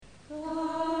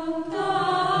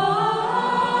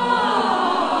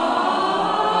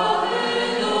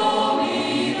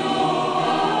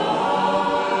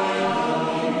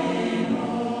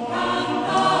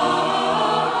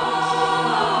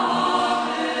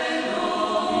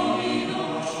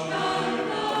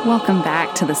Welcome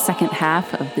back to the second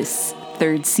half of this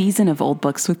third season of Old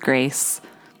Books with Grace.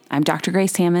 I'm Dr.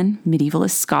 Grace Hammond,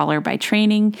 medievalist scholar by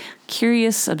training,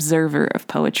 curious observer of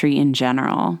poetry in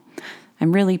general.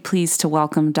 I'm really pleased to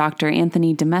welcome Dr.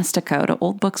 Anthony Domestico to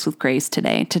Old Books with Grace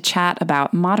today to chat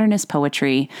about modernist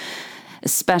poetry,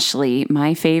 especially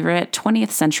my favorite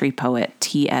 20th century poet,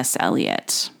 T.S.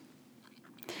 Eliot.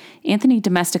 Anthony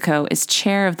Domestico is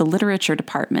chair of the literature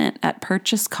department at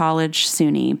Purchase College,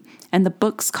 SUNY, and the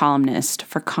books columnist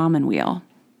for Commonweal.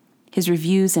 His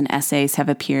reviews and essays have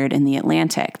appeared in The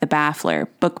Atlantic, The Baffler,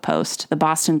 Book Post, The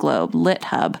Boston Globe, Lit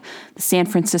Hub, The San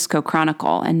Francisco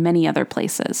Chronicle, and many other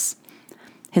places.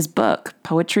 His book,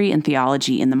 Poetry and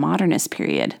Theology in the Modernist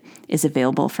Period, is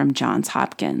available from Johns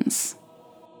Hopkins.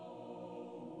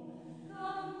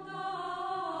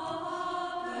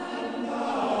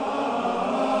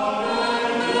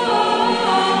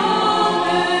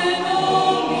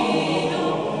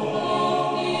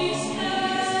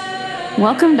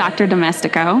 Welcome, Dr.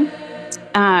 Domestico.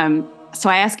 So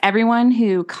I ask everyone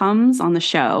who comes on the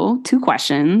show 2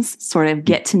 questions, sort of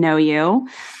get to know you.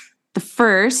 The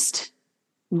first,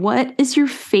 what is your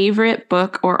favorite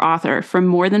book or author from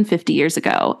more than 50 years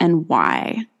ago, and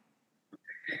why?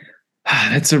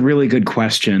 That's a really good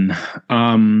question.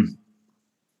 I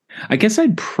guess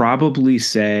I'd probably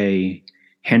say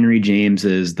Henry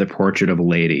James's The Portrait of a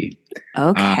Lady.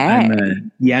 Okay.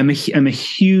 I'm a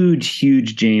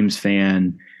huge James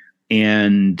fan,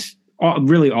 and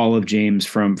really all of James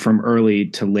from early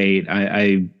to late.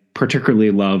 I particularly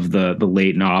love the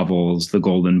late novels, The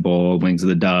Golden Bowl, Wings of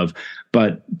the Dove.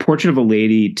 But Portrait of a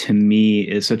Lady to me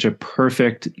is such a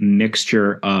perfect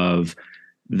mixture of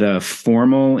the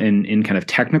formal and kind of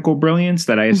technical brilliance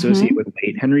that I associate with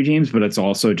late Henry James, but it's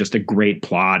also just a great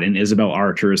plot. And Isabel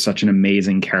Archer is such an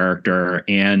amazing character.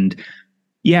 And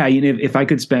yeah, if I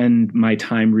could spend my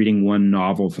time reading one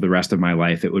novel for the rest of my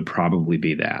life, it would probably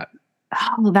be that.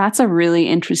 Oh, that's a really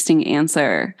interesting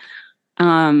answer.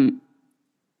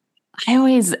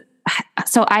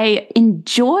 I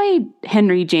enjoy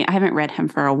Henry James. I haven't read him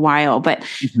for a while, but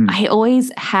I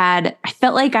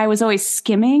felt like I was always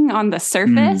skimming on the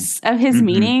surface of his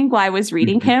meaning while I was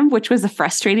reading him, which was a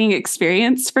frustrating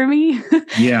experience for me.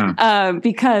 Yeah.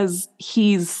 Because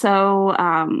he's so,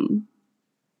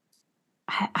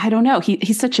 I don't know.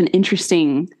 He's such an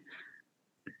interesting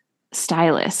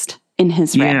stylist in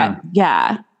his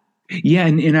Yeah,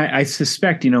 and I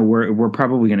suspect, we're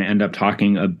probably going to end up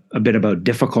talking a bit about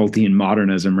difficulty in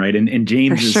modernism, right? And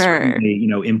James is certainly,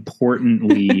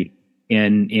 importantly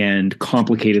and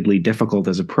complicatedly difficult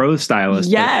as a prose stylist.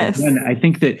 Yes. But again, I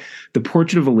think that The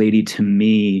Portrait of a Lady to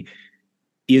me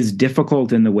is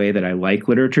difficult in the way that I like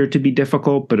literature to be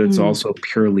difficult, but it's also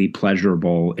purely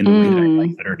pleasurable in the way that I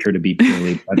like literature to be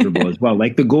purely pleasurable as well.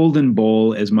 Like The Golden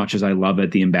Bowl, as much as I love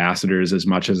it, The Ambassadors, as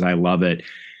much as I love it,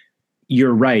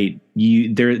 you're right.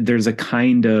 There's a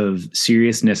kind of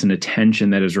seriousness and attention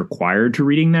that is required to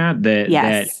reading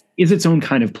that is its own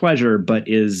kind of pleasure, but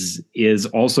is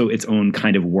also its own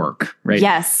kind of work, right?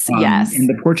 Yes. And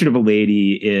The Portrait of a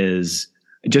Lady is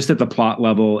just at the plot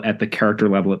level, at the character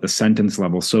level, at the sentence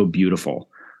level, so beautiful.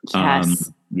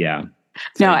 Yes. Yeah.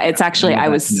 No, it's actually, I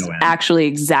was actually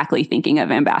exactly thinking of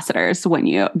Ambassadors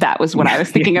that was what I was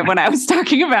thinking of when I was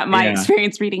talking about my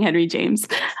experience reading Henry James.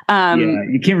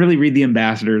 You can't really read The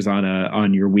Ambassadors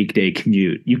on your weekday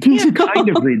commute. You can kind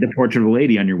of read The Portrait of a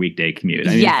Lady on your weekday commute.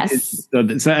 I mean, yes.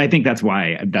 So I think that's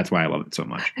why I love it so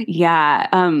much. Yeah.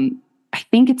 I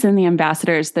think it's in The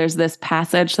Ambassadors. There's this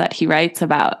passage that he writes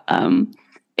about,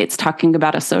 it's talking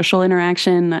about a social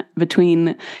interaction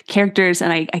between characters,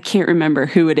 and I can't remember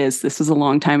who it is. This was a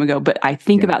long time ago, but I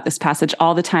think about this passage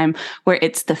all the time where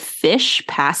it's the fish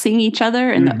passing each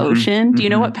other in the ocean. Do you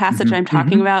know what passage I'm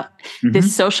talking about?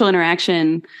 This social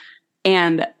interaction.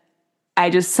 And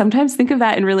I just sometimes think of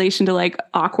that in relation to like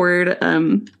awkward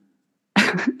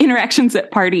interactions at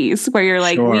parties where you're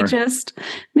like, we just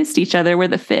missed each other. We're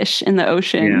the fish in the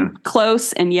ocean,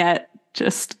 close and yet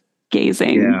just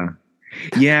gazing.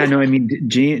 Yeah, no, I mean,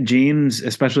 James,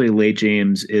 especially late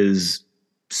James, is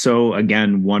so,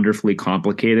 again, wonderfully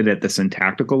complicated at the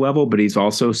syntactical level, but he's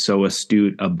also so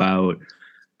astute about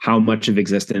how much of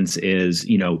existence is,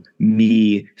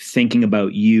 me thinking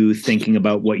about you, thinking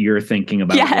about what you're thinking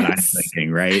about what I'm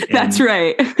thinking, right? That's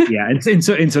right. Yeah, and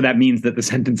so that means that the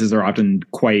sentences are often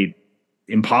quite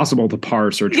impossible to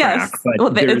parse or track. Yes,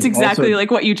 well, it's exactly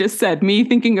like what you just said. Me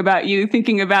thinking about you,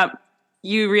 thinking about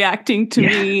you reacting to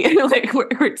me, like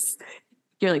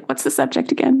you're like, what's the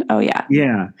subject again? Oh yeah.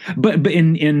 Yeah. But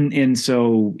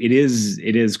so it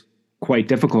is quite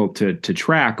difficult to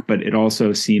track, but it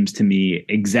also seems to me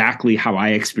exactly how I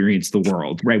experience the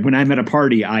world, right? When I'm at a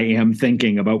party, I am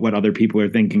thinking about what other people are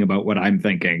thinking about what I'm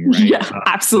thinking, right? Yeah,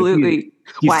 absolutely.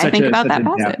 He's Why I think about that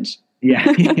depth. passage. Yeah,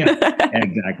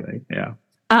 exactly. Yeah.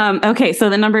 Okay,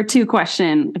 so the number 2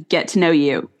 question, get to know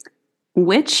you.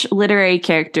 Which literary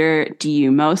character do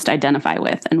you most identify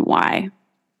with and why?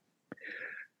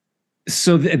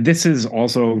 So this is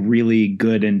also a really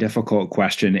good and difficult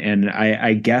question. And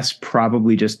I guess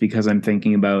probably just because I'm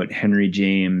thinking about Henry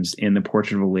James in The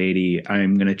Portrait of a Lady,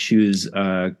 I'm going to choose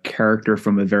a character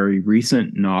from a very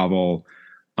recent novel.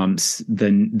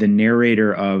 The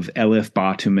narrator of Elif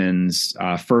Batuman's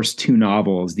first 2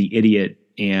 novels, The Idiot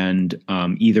and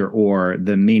Either Or.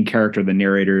 The main character, the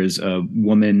narrator, is a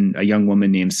young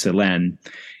woman named Selene,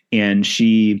 and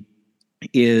she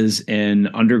is an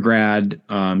undergrad.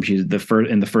 She's in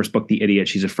the first book, The Idiot,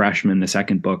 she's a freshman. The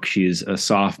second book, she's a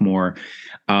sophomore.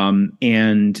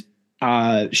 And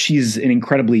she's an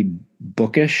incredibly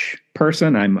bookish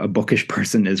person. I'm a bookish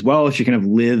person as well. She kind of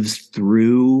lives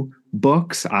through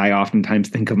books. I oftentimes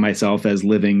think of myself as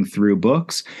living through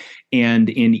books. And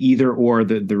in Either Or,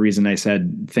 the reason I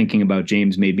said thinking about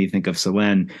James made me think of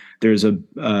Selene, there's a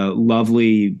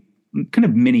lovely kind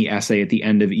of mini essay at the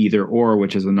end of Either Or,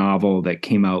 which is a novel that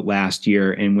came out last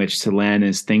year, in which Selene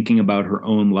is thinking about her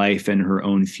own life and her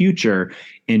own future.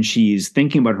 And she's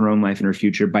thinking about her own life and her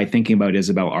future by thinking about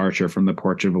Isabel Archer from The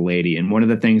Portrait of a Lady. And one of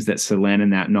the things that Selene in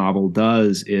that novel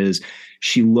does is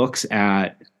she thinks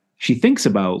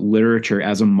about literature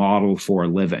as a model for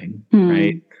living,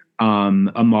 right?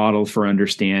 A model for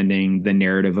understanding the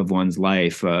narrative of one's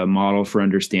life, a model for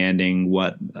understanding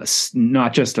what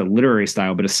not just a literary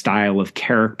style, but a style of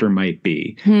character might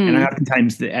be. And I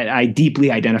oftentimes I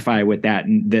deeply identify with that.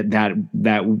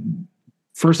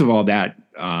 First of all, that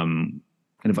kind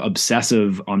of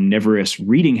obsessive, omnivorous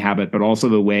reading habit, but also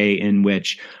the way in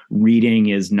which reading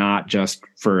is not just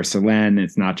for Selene,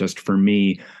 it's not just for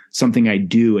me. Something I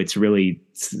do. It's really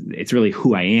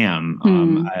who I am.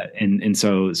 And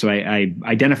so I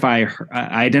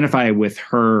identify with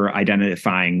her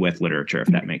identifying with literature, if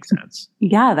that makes sense.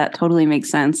 Yeah, that totally makes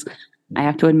sense. I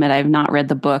have to admit, I have not read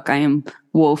the book. I am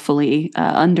woefully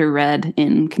underread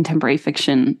in contemporary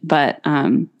fiction, but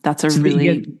that's a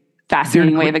really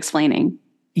fascinating way of explaining.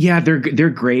 Yeah, they're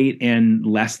great, and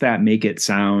lest that make it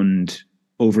sound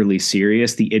overly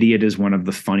serious, The Idiot is one of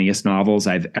the funniest novels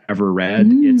I've ever read.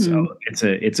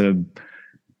 It's a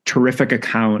terrific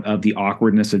account of the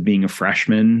awkwardness of being a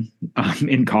freshman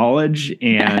in college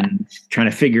and trying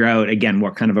to figure out, again,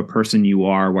 what kind of a person you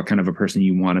are, what kind of a person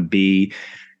you want to be.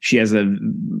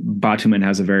 Batuman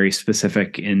has a very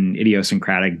specific and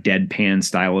idiosyncratic deadpan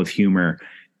style of humor.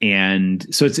 And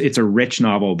so it's a rich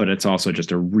novel, but it's also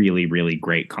just a really, really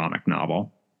great comic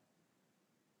novel.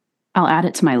 I'll add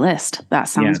it to my list. That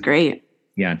sounds great.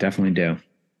 Yeah, definitely do.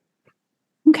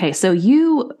 Okay, so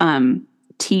you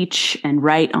teach and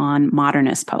write on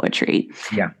modernist poetry.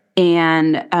 Yeah.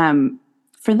 And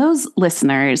for those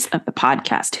listeners of the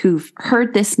podcast who've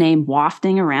heard this name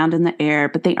wafting around in the air,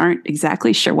 but they aren't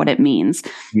exactly sure what it means,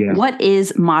 what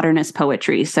is modernist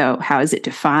poetry? So how is it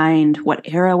defined? What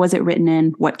era was it written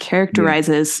in? What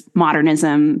characterizes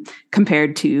modernism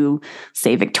compared to,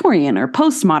 say, Victorian or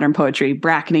postmodern poetry,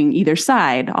 bracketing either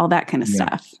side, all that kind of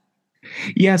stuff?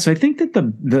 Yeah, so I think that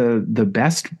the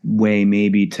best way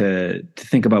maybe to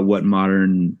think about what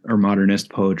modern or modernist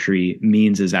poetry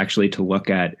means is actually to look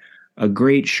at a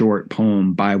great short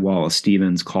poem by Wallace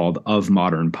Stevens called "Of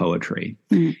Modern Poetry,"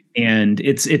 and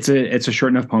it's a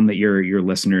short enough poem that your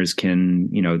listeners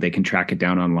can they can track it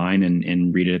down online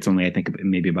and read it. It's only, I think,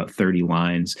 maybe about 30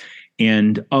 lines.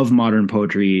 And "Of Modern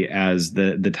Poetry," as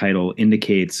the title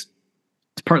indicates,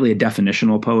 it's partly a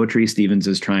definitional poetry. Stevens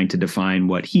is trying to define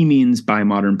what he means by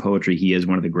modern poetry. He is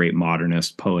one of the great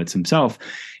modernist poets himself,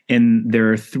 and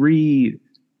there are 3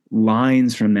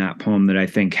 lines from that poem that I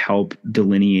think help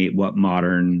delineate what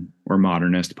modern or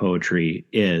modernist poetry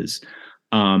is.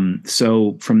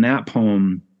 So from that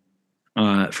poem,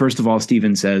 first of all,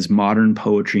 Stevens says, modern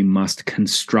poetry must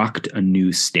construct a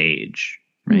new stage,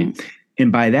 right?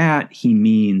 And by that, he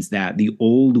means that the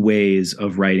old ways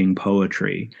of writing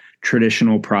poetry,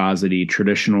 traditional prosody,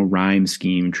 traditional rhyme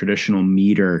scheme, traditional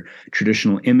meter,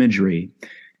 traditional imagery,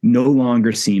 no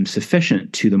longer seem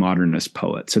sufficient to the modernist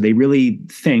poet. So they really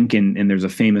think, and there's a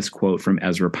famous quote from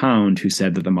Ezra Pound who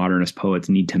said that the modernist poets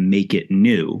need to make it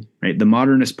new, right? The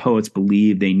modernist poets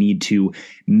believe they need to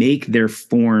make their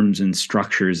forms and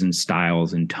structures and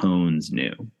styles and tones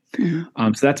new. So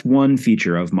that's one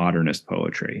feature of modernist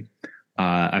poetry,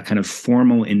 a kind of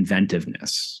formal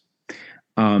inventiveness.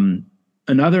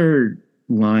 Another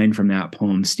line from that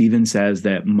poem, Stevens says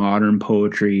that modern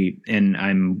poetry, and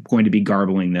I'm going to be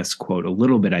garbling this quote a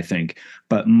little bit, I think,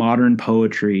 but modern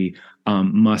poetry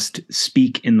must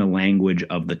speak in the language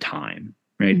of the time,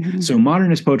 right? Mm-hmm. So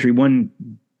modernist poetry, one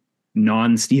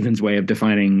non-Stevens way of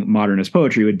defining modernist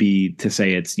poetry would be to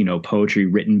say it's, poetry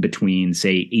written between,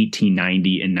 say,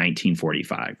 1890 and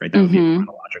 1945, right? That would be a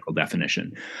chronological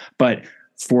definition. But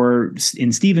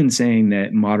in Stevens saying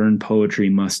that modern poetry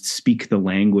must speak the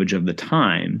language of the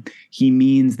time, he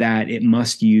means that it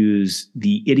must use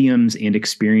the idioms and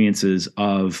experiences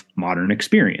of modern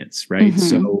experience, right?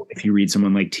 So if you read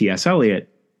someone like T.S.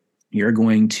 Eliot, you're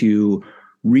going to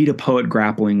read a poet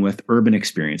grappling with urban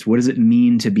experience. What does it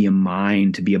mean to be a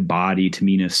mind, to be a body, to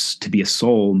be a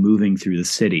soul moving through the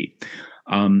city?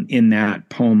 In that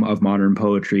poem of modern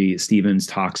poetry, Stevens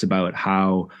talks about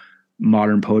how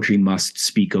modern poetry must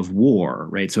speak of war,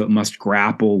 right? So it must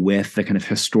grapple with the kind of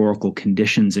historical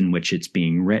conditions in which it's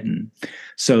being written.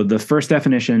 So the first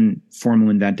definition, formal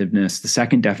inventiveness. The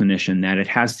second definition, that it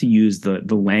has to use the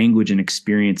language and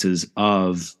experiences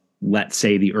of, let's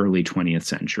say, the early 20th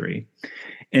century.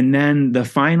 And then the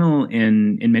final,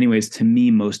 in many ways, to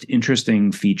me, most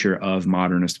interesting feature of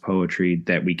modernist poetry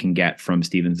that we can get from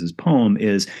Stevens's poem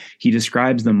is he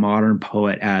describes the modern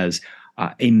poet as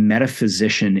a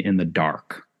metaphysician in the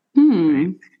dark.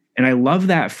 Right? And I love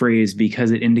that phrase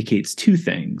because it indicates two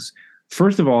things.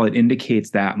 First of all, it indicates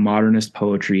that modernist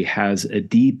poetry has a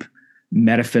deep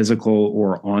metaphysical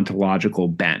or ontological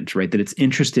bent, right? That it's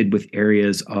interested with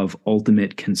areas of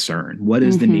ultimate concern. What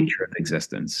is the nature of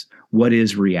existence? What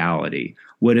is reality?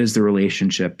 What is the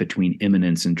relationship between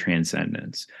immanence and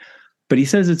transcendence? But he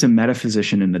says it's a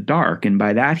metaphysician in the dark. And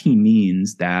by that, he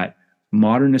means that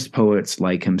modernist poets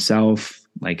like himself,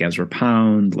 like Ezra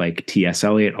Pound, like T.S.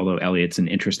 Eliot, although Eliot's an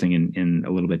interesting in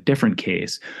a little bit different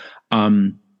case,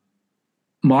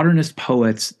 modernist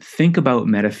poets think about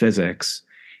metaphysics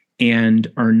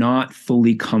and are not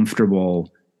fully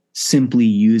comfortable simply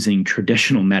using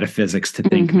traditional metaphysics to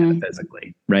think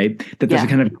metaphysically, right? That there's a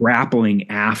kind of grappling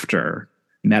after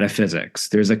metaphysics.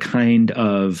 There's a kind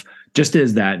of, just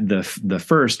as that the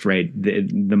first, right,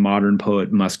 the modern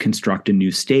poet must construct a new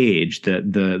stage.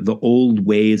 The old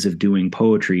ways of doing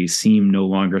poetry seem no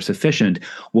longer sufficient.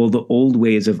 Well, the old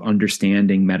ways of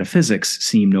understanding metaphysics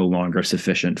seem no longer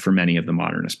sufficient for many of the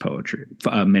modernist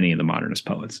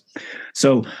poets.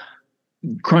 So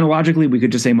chronologically, we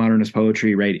could just say modernist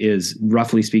poetry, right, is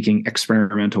roughly speaking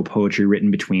experimental poetry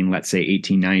written between, let's say,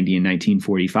 1890 and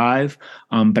 1945.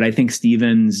 But I think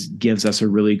Stevens gives us a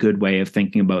really good way of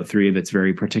thinking about three of its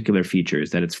very particular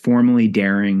features: that it's formally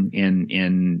daring and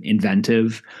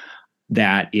inventive,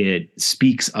 that it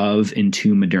speaks of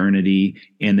into modernity,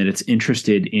 and that it's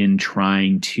interested in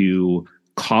trying to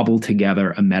cobble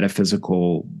together a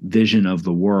metaphysical vision of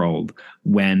the world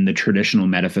when the traditional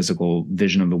metaphysical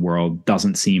vision of the world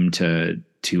doesn't seem to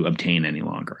obtain any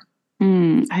longer.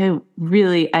 I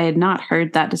had not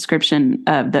heard that description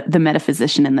of the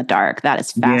metaphysician in the dark. That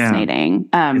is fascinating.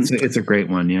 It's a great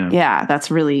one. Yeah. Yeah,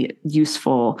 that's really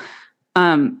useful.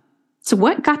 So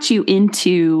what got you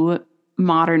into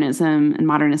modernism and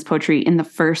modernist poetry in the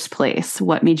first place?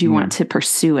 What made you want to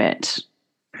pursue it?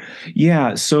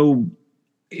 Yeah. So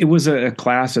it was a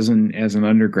class as an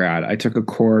undergrad. I took a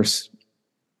course,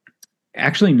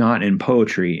 actually not in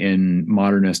poetry, in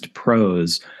modernist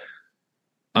prose,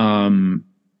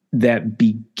 that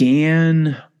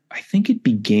began, I think it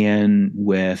began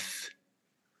with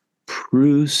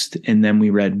Proust, and then we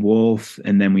read Woolf,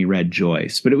 and then we read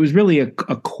Joyce. But it was really a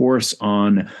course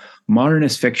on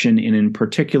modernist fiction, and in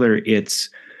particular, its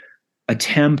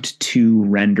attempt to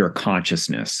render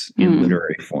consciousness in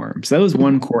literary form. So that was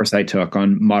one course I took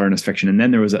on modernist fiction. And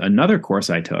then there was another course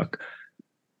I took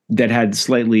that had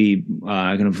slightly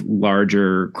kind of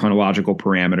larger chronological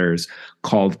parameters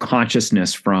called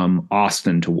Consciousness from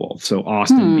Austen to Woolf. So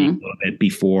Austen being a little bit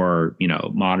before,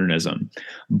 modernism.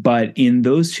 But in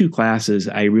those two classes,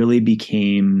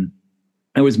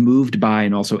 I was moved by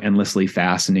and also endlessly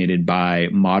fascinated by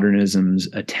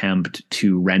modernism's attempt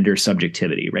to render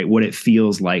subjectivity, right? What it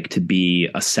feels like to be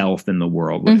a self in the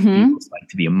world, what it feels like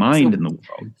to be a mind in the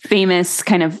world. Famous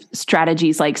kind of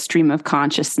strategies like stream of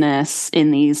consciousness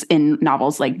in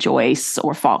novels like Joyce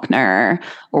or Faulkner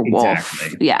or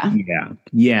Woolf.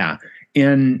 Yeah.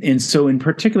 And so in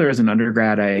particular, as an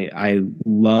undergrad, I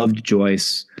loved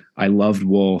Joyce. I loved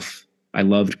Woolf. I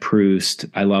loved Proust.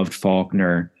 I loved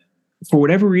Faulkner. For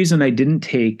whatever reason, I didn't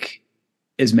take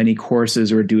as many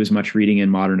courses or do as much reading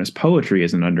in modernist poetry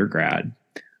as an undergrad.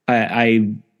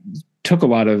 I took a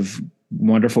lot of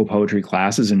wonderful poetry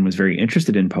classes and was very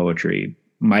interested in poetry.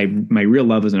 my real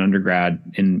love as an undergrad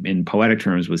in poetic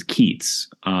terms was Keats.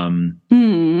 But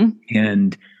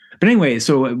anyway,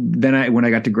 so then when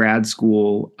I got to grad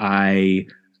school, I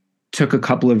took a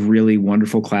couple of really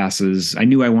wonderful classes. I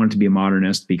knew I wanted to be a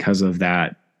modernist because of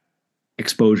that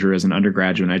exposure as an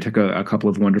undergraduate. And I took a couple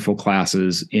of wonderful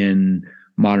classes in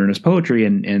modernist poetry,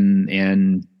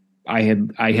 and I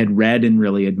had read and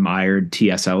really admired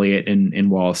T.S. Eliot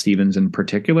and Wallace Stevens in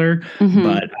particular,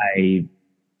 but I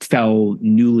fell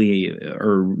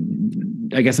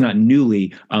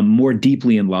more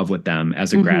deeply in love with them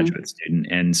as a graduate student,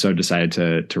 and so decided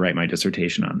to write my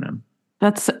dissertation on them.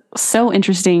 That's so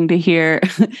interesting to hear.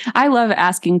 I love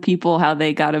asking people how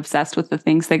they got obsessed with the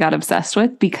things they got obsessed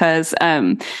with, because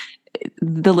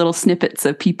the little snippets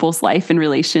of people's life in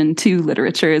relation to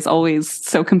literature is always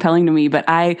so compelling to me. But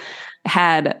I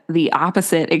had the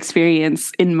opposite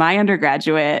experience in my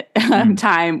undergraduate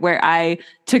time, where I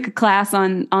took a class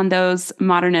on those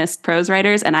modernist prose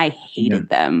writers, and I hated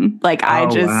them. Like I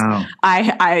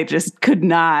just could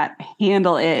not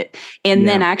handle it. And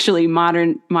then actually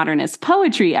modernist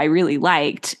poetry I really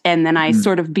liked, and then I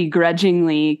sort of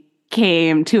begrudgingly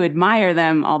came to admire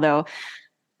them, although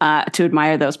to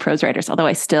admire those prose writers. Although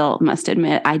I still must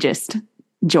admit,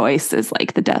 Joyce is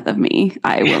like the death of me.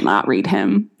 I will not read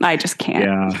him. I just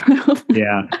can't.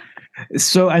 Yeah.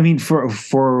 So, I mean, for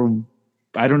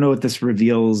I don't know what this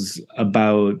reveals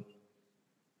about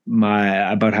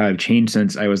how I've changed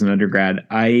since I was an undergrad.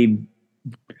 I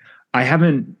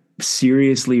haven't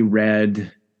seriously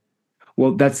read.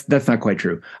 Well, that's not quite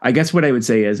true. I guess what I would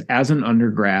say is, as an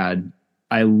undergrad,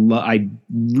 I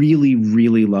really,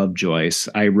 really love Joyce.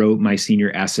 I wrote my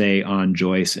senior essay on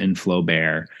Joyce and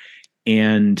Flaubert.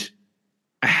 And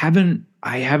I haven't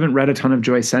read a ton of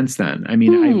Joyce since then. I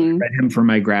mean, I read him for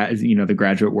my the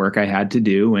graduate work I had to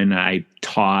do, and I've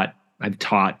taught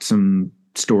some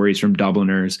stories from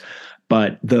Dubliners.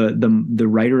 But the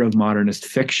writer of modernist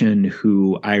fiction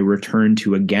who I return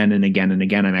to again and again and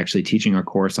again, I'm actually teaching a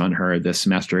course on her this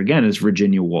semester again, is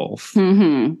Virginia Woolf.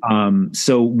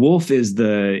 So Woolf is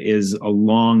a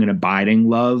long and abiding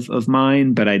love of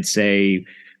mine, but I'd say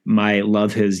my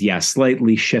love has,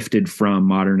 slightly shifted from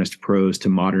modernist prose to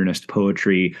modernist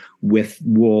poetry, with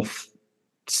Woolf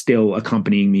still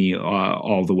accompanying me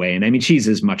all the way. And I mean, she's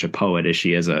as much a poet as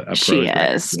she is a prose She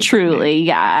is, truly.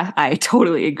 Yeah, I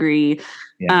totally agree.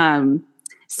 Yeah.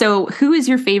 So who is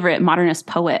your favorite modernist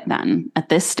poet then at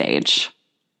this stage?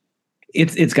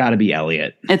 It's got to be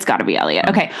Eliot. It's got to be Eliot.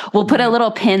 Okay, we'll put a little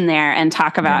pin there and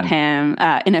talk about him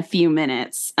in a few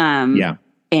minutes.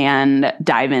 And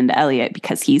dive into Eliot,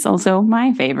 because he's also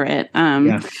my favorite.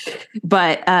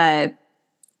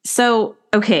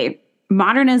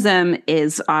 Modernism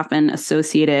is often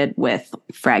associated with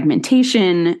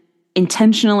fragmentation,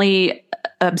 intentionally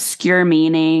obscure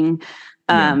meaning,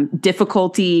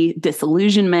 difficulty,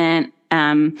 disillusionment,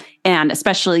 and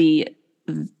especially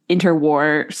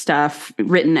interwar stuff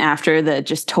written after the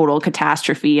just total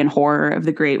catastrophe and horror of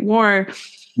the Great War.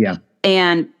 Yeah.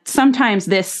 And sometimes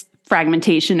this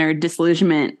fragmentation or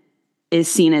disillusionment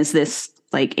is seen as this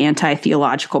like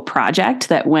anti-theological project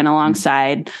that went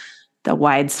alongside the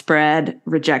widespread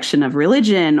rejection of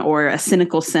religion, or a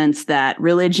cynical sense that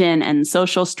religion and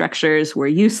social structures were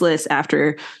useless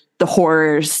after the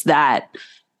horrors that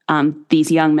these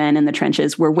young men in the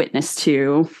trenches were witness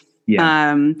to.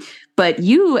 But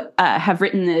you have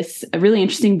written a really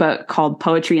interesting book called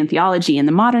Poetry and Theology in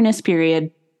the Modernist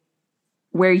Period,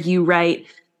 where you write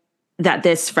that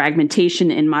this fragmentation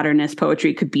in modernist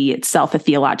poetry could be itself a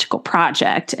theological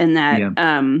project, and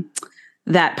that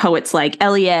that poets like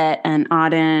Eliot and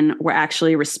Auden were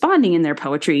actually responding in their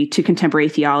poetry to contemporary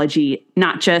theology,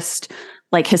 not just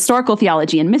like historical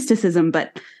theology and mysticism,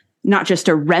 but not just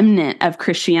a remnant of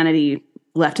Christianity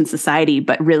left in society,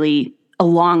 but really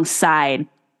alongside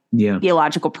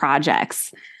theological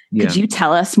projects. Could you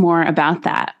tell us more about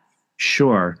that?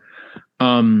 Sure.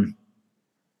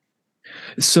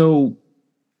 So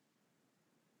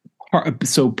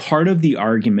part of the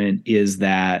argument is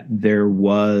that there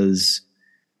was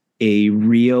a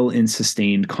real and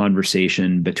sustained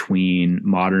conversation between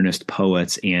modernist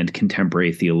poets and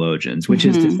contemporary theologians, which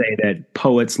is to say that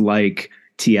poets like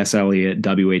T.S. Eliot,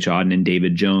 W.H. Auden, and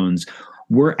David Jones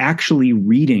were actually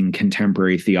reading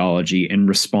contemporary theology and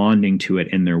responding to it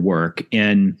in their work.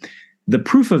 And the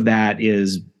proof of that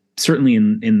is certainly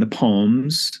in the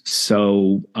poems.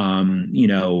 So,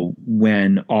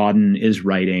 when Auden is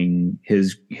writing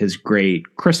his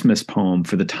great Christmas poem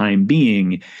for the time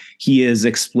being, he is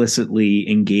explicitly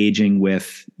engaging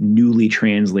with newly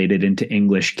translated into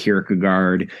English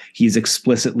Kierkegaard. He's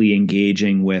explicitly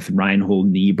engaging with Reinhold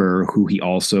Niebuhr, who he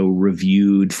also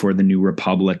reviewed for the New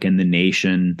Republic and the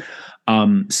Nation.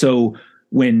 So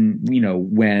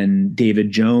when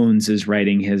David Jones is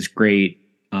writing his great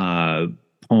poem,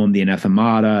 The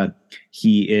Anathemata,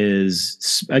 he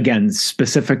is, again,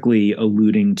 specifically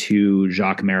alluding to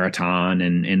Jacques Maritain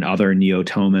and other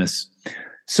neo-Thomists.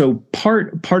 So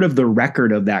part of the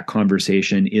record of that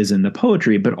conversation is in the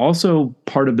poetry, but also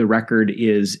part of the record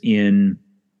is in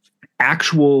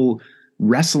actual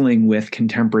wrestling with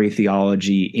contemporary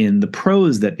theology in the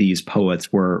prose that these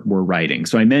poets were writing.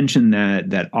 So I mentioned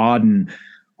that Auden,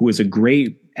 who was a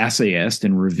great essayist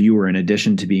and reviewer in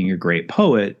addition to being a great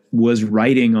poet, was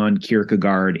writing on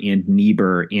Kierkegaard and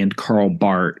Niebuhr and Karl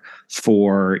Barth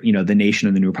for, the Nation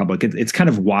of the New Republic. It's kind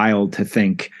of wild to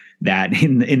think that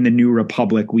in the New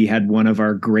Republic, we had one of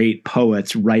our great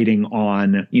poets writing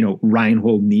on,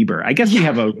 Reinhold Niebuhr. I guess we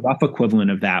have a rough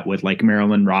equivalent of that with like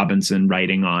Marilyn Robinson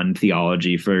writing on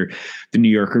theology for the New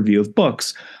York Review of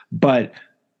Books. But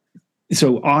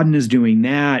so Auden is doing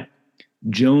that.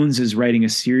 Jones is writing a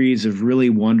series of really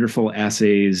wonderful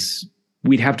essays.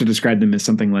 We'd have to describe them as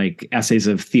something like essays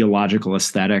of theological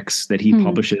aesthetics that he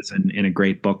publishes in a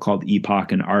great book called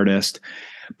Epoch and Artist.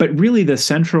 But really the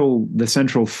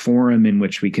central forum in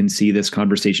which we can see this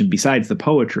conversation, besides the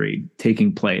poetry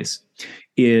taking place,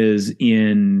 is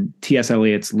in T.S.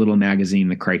 Eliot's little magazine,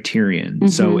 The Criterion.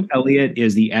 So Eliot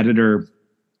is the editor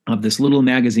of this little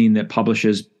magazine that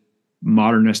publishes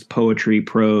modernist poetry,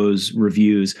 prose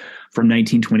reviews from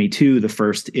 1922. The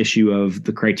first issue of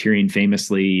The Criterion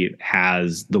famously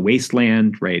has The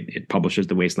Wasteland, right? It publishes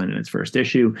The Wasteland in its first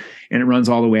issue, and it runs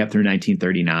all the way up through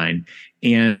 1939.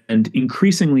 And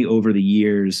increasingly over the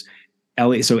years,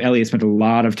 Eliot spent a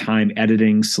lot of time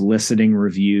editing, soliciting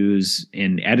reviews,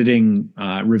 and editing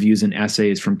reviews and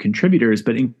essays from contributors.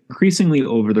 But increasingly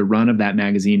over the run of that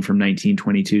magazine from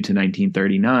 1922 to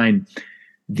 1939,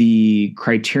 the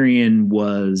Criterion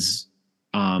was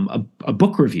a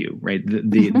book review, right?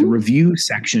 The review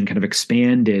section kind of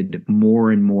expanded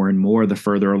more and more and more the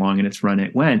further along in its run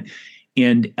it went.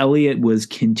 And Eliot was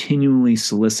continually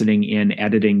soliciting and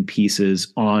editing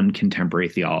pieces on contemporary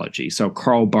theology. So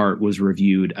Karl Barth was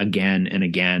reviewed again and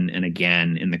again and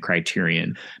again in the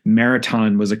Criterion.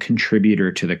 Maritain was a contributor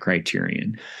to the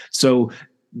Criterion. So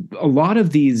a lot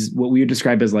of these, what we would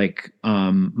describe as like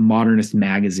modernist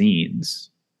magazines,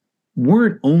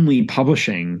 weren't only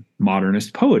publishing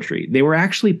modernist poetry. They were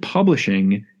actually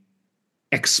publishing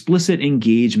explicit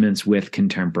engagements with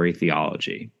contemporary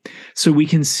theology. So we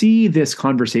can see this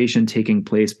conversation taking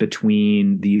place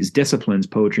between these disciplines,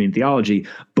 poetry and theology,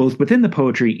 both within the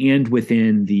poetry and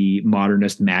within the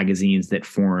modernist magazines that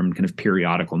formed kind of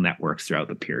periodical networks throughout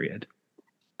the period.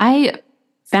 I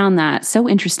found that so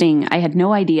interesting. I had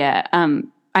no idea.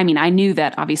 I knew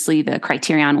that obviously the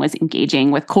Criterion was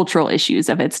engaging with cultural issues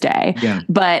of its day. Yeah.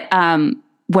 But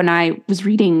when I was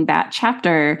reading that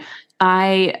chapter,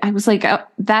 I was like,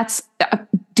 that's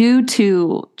due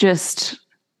to just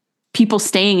people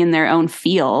staying in their own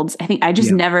fields. I think I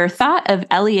just never thought of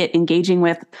Eliot engaging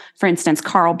with, for instance,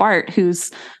 Karl Barth,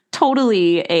 who's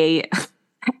totally a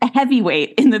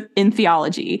heavyweight in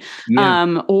theology.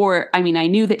 Yeah. I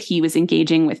knew that he was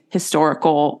engaging with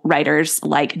historical writers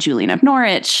like Julian of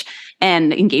Norwich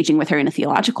and engaging with her in a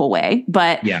theological way.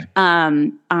 But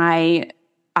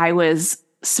I was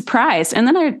surprised. And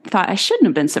then I thought I shouldn't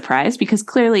have been surprised because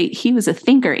clearly he was a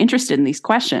thinker interested in these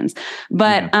questions.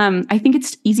 But I think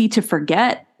it's easy to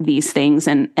forget these things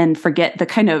and forget the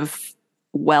kind of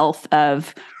wealth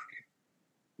of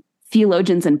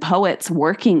theologians and poets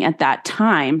working at that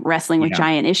time, wrestling with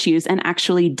giant issues and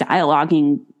actually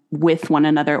dialoguing with one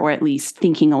another, or at least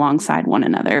thinking alongside one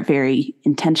another very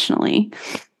intentionally.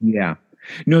 Yeah.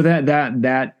 No,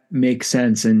 that makes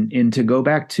sense. And to go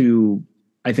back to,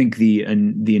 I think the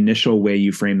initial way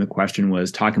you framed the question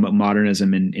was talking about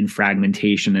modernism and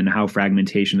fragmentation, and how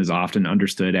fragmentation is often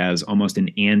understood as almost an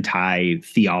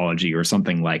anti-theology or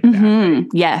something like that. Right?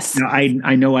 Yes. Now,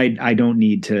 I know I don't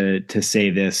need to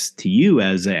say this to you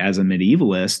as a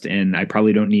medievalist, and I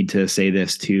probably don't need to say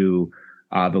this to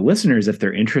the listeners if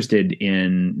they're interested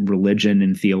in religion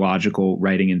and theological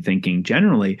writing and thinking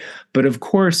generally. But of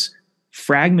course,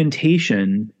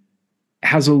 fragmentation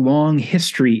has a long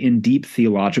history in deep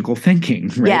theological thinking,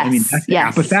 right? Yes,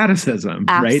 that's apatheticism,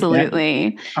 right?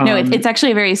 Absolutely. It's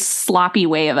actually a very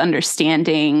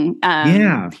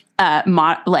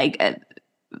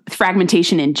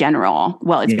fragmentation in general.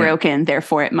 Well, it's broken,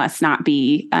 therefore it must not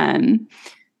be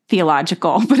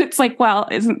theological. But it's like, well,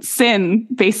 isn't sin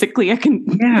basically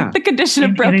the condition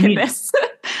of brokenness?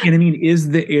 And I mean,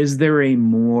 is there a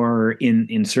more,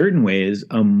 in certain ways,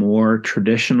 a more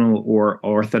traditional or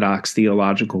orthodox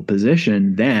theological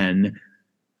position than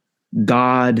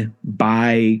God,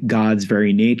 by God's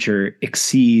very nature,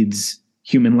 exceeds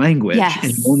human language? Yes.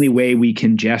 And the only way we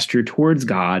can gesture towards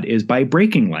God is by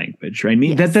breaking language, right? I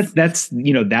mean, that's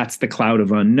that's the cloud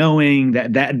of unknowing,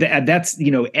 that's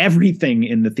everything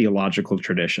in the theological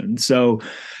tradition. So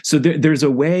there's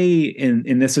a way,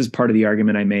 and this is part of the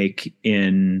argument I make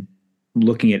in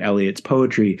looking at Eliot's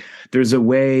poetry. There's a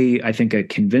way, I think, a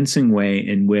convincing way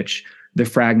in which the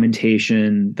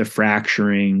fragmentation, the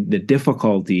fracturing, the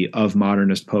difficulty of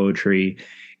modernist poetry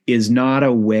is not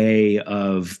a way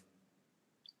of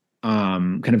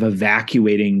kind of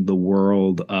evacuating the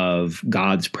world of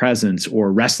God's presence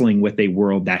or wrestling with a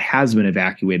world that has been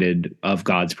evacuated of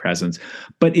God's presence,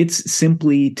 but it's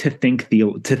simply to think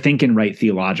and write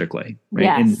theologically,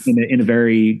 right? Yes. In a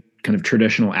very kind of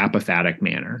traditional apophatic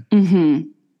manner. Mm-hmm.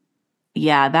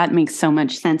 Yeah, that makes so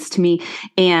much sense to me.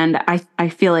 And I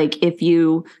feel like if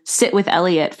you sit with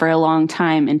Eliot for a long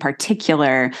time in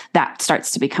particular, that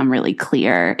starts to become really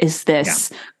clear. Is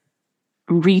this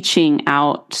reaching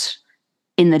out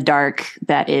in the dark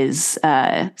that is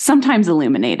sometimes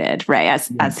illuminated, right?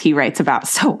 As he writes about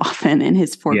so often in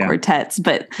his four quartets,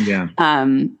 but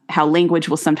how language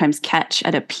will sometimes catch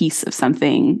at a piece of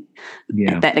something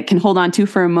that it can hold on to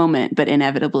for a moment, but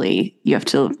inevitably you have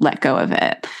to let go of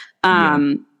it.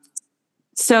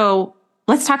 So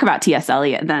let's talk about T.S.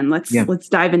 Eliot then. Let's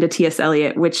dive into T.S.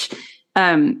 Eliot, which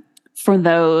for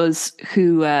those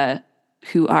who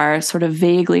are sort of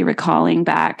vaguely recalling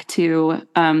back to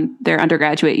their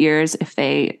undergraduate years, if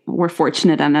they were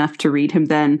fortunate enough to read him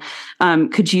then,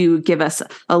 could you give us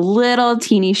a little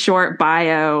teeny short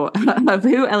bio of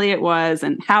who Eliot was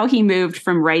and how he moved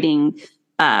from writing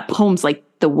poems like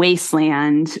The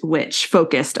Wasteland, which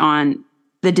focused on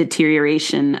the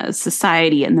deterioration of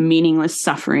society and the meaningless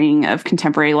suffering of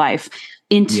contemporary life,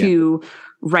 into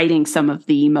writing some of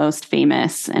the most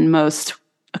famous and most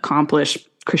accomplished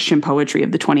Christian poetry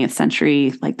of the 20th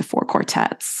century, like the Four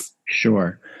Quartets?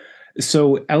 Sure.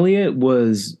 So Eliot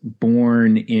was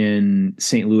born in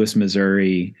St. Louis,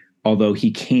 Missouri, although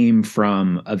he came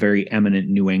from a very eminent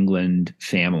New England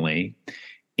family.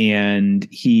 And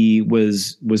he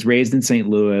was raised in St.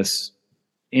 Louis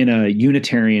in a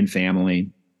Unitarian family.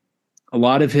 A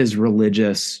lot of his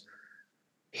religious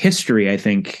history, I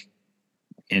think,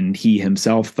 and he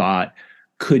himself thought,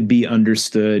 could be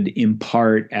understood in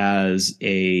part as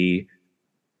a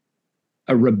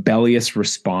rebellious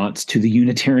response to the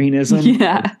Unitarianism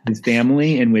of his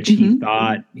family, in which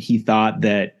he thought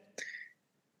that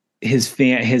his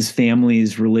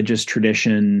family's religious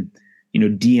tradition,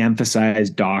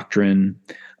 de-emphasized doctrine,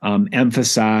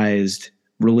 emphasized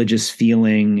religious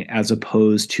feeling as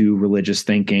opposed to religious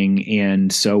thinking.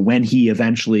 And so when he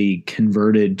eventually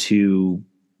converted to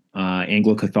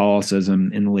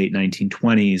Anglo-Catholicism in the late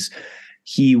 1920s,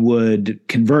 he would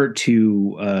convert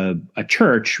to a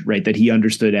church, right, that he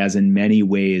understood as in many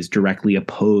ways directly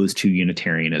opposed to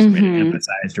Unitarianism. And it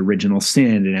emphasized original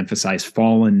sin, it emphasized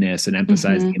fallenness, and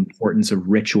emphasized the importance of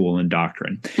ritual and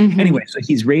doctrine. Anyway, so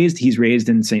he's raised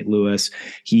in St. Louis.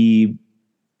 He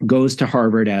goes to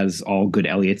Harvard, as all good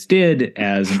Eliots did,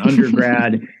 as an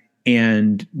undergrad.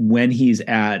 And when he's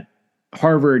at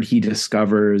Harvard, he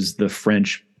discovers the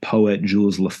French poet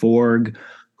Jules Laforgue,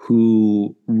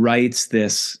 who writes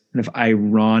this kind of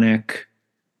ironic,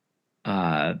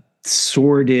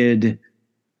 sordid,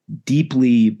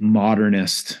 deeply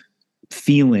modernist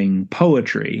feeling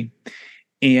poetry.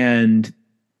 And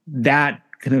that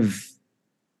kind of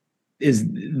is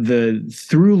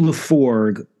through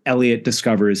Laforgue, Eliot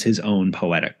discovers his own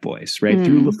poetic voice, right?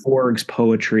 Through Laforgue's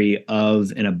poetry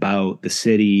of and about the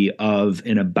city, of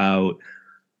and about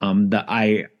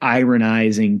the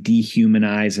ironizing,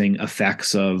 dehumanizing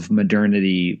effects of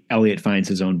modernity, Eliot finds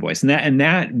his own voice. And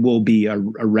that will be a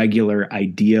regular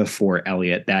idea for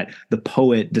Eliot, that the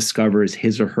poet discovers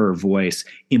his or her voice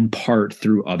in part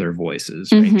through other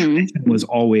voices. Right? Tradition was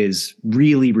always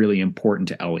really, really important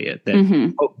to Eliot,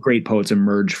 that great poets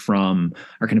emerge from,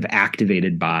 are kind of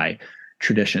activated by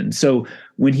tradition. So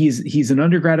when he's an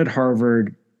undergrad at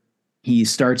Harvard, he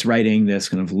starts writing this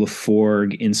kind of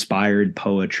Laforgue-inspired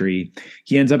poetry.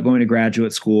 He ends up going to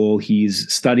graduate school. He's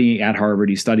studying at Harvard.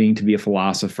 He's studying to be a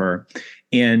philosopher.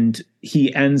 And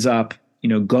he ends up,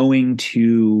 going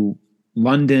to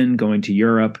London, going to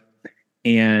Europe.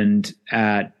 And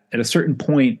at a certain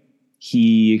point,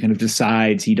 he kind of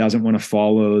decides he doesn't want to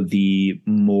follow the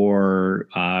more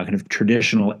kind of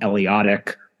traditional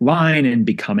Eleatic line and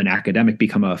become an academic,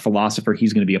 become a philosopher.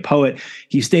 He's going to be a poet.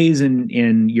 He stays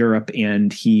in Europe,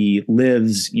 and he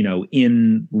lives,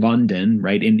 in London,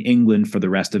 right, in England for the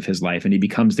rest of his life. And he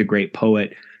becomes the great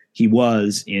poet he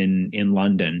was in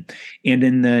London. And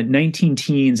in the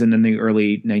 19-teens and then the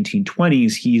early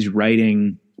 1920s, he's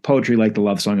writing poetry like The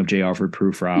Love Song of J. Alfred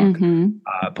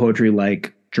Prufrock, poetry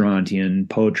like Gerontian,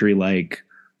 poetry like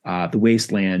The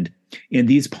Wasteland. And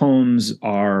these poems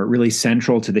are really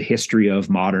central to the history of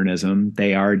modernism.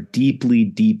 They are deeply,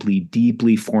 deeply,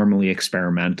 deeply formally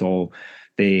experimental.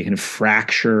 They kind of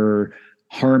fracture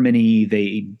harmony.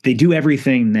 They do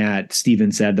everything that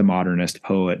Stephen said the modernist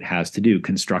poet has to do: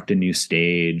 construct a new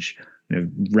stage,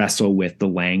 wrestle with the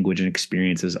language and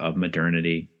experiences of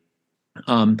modernity.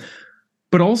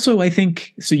 But also, I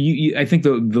think so. I think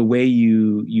the way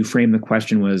you frame the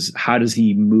question was, how does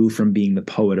he move from being the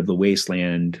poet of the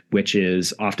wasteland, which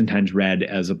is oftentimes read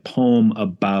as a poem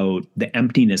about the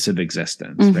emptiness of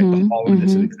existence, right, the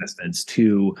hollowness of existence,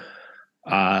 to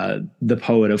the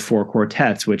poet of Four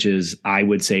Quartets, which is, I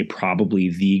would say,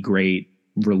 probably the great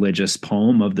religious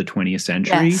poem of the 20th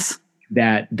century. Yes.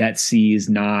 That sees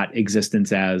not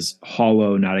existence as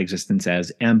hollow, not existence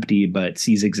as empty, but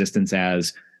sees existence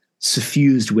as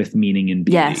suffused with meaning and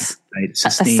beauty. Yes. Right? A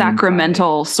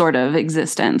sacramental sort of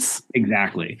existence.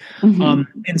 Exactly.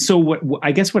 And so what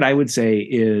I guess what I would say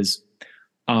is,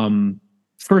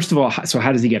 first of all, so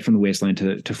how does he get from the wasteland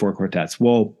to Four Quartets?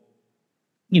 Well,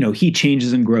 he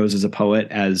changes and grows as a poet,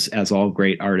 as all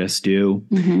great artists do.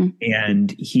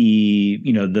 And he,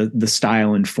 the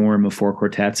style and form of Four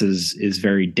Quartets is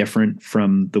very different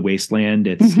from the Wasteland.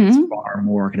 It's far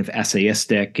more kind of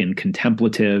essayistic and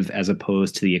contemplative, as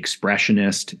opposed to the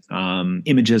expressionist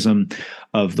imagism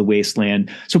of the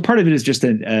Wasteland. So part of it is just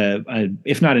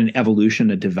if not an evolution,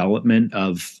 a development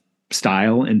of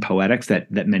style and poetics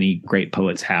that many great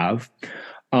poets have.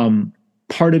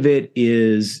 Part of it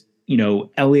is,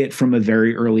 Eliot from a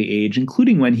very early age,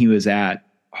 including when he was at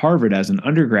Harvard as an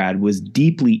undergrad, was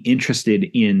deeply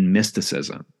interested in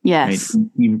mysticism. Yes.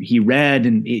 Right? He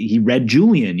read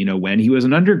Julian, when he was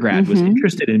an undergrad, was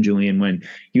interested in Julian when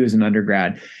he was an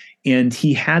undergrad. And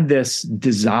he had this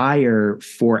desire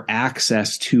for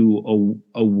access to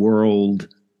a world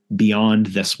beyond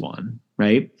this one.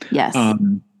 Right. Yes.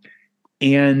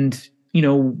 And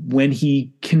when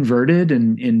he converted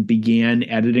and began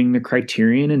editing the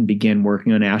Criterion and began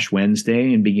working on Ash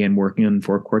Wednesday and began working on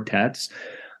Four Quartets,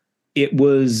 I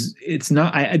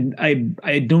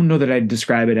don't know that I'd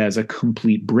describe it as a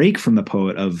complete break from the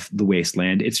poet of the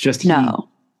Wasteland. It's just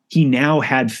he now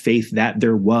had faith that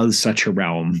there was such a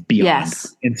realm beyond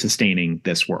and sustaining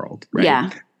this world. Right.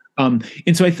 Yeah.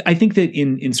 And so I think that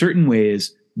in certain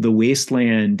ways, the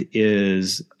Wasteland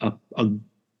is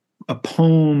a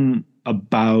poem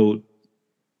about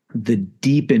the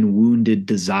deep and wounded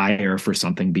desire for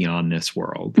something beyond this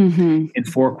world. And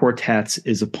Four Quartets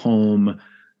is a poem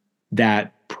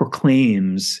that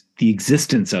proclaims the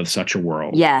existence of such a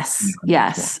world. Yes.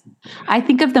 Yes. I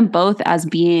think of them both as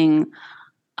being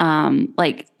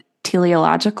like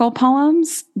teleological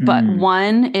poems, but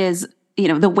one is,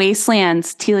 the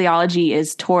Wasteland's teleology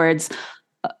is towards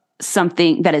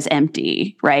something that is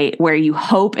empty, right? Where you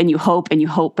hope and you hope and you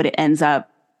hope, but it ends up,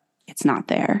 it's not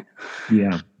there.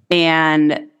 Yeah.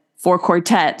 And Four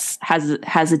Quartets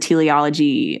has a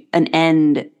teleology, an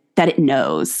end that it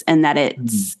knows, and that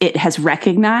it has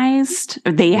recognized,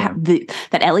 or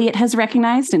that Eliot has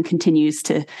recognized and continues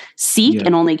to seek,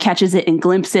 and only catches it in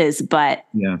glimpses, but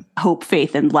hope,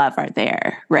 faith, and love are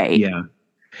there, right? Yeah.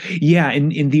 Yeah.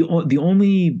 And the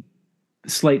only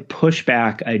slight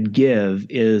pushback I'd give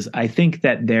is, I think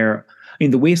that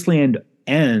the Wasteland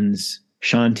ends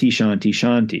Shanti, Shanti,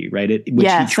 Shanti, right?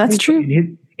 Yes, that's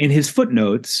true. In his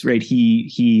footnotes, right?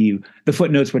 The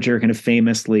footnotes, which are kind of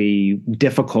famously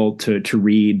difficult to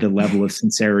read, the level of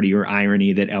sincerity or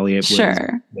irony that Eliot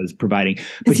was providing.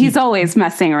 Because he's always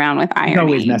messing around with irony. He's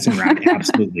always messing around,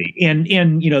 absolutely. And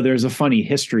there's a funny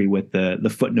history with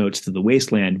the footnotes to the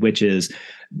Wasteland, which is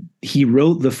he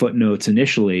wrote the footnotes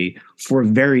initially for a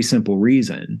very simple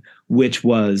reason, which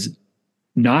was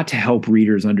not to help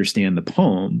readers understand the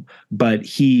poem, but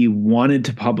he wanted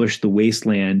to publish The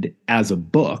Wasteland as a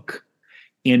book.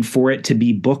 And for it to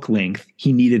be book length,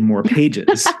 he needed more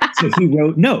pages. So he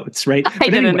wrote notes, right? I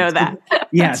didn't know that.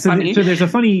 Yeah. So there's a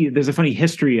funny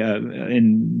history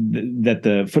that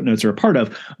the footnotes are a part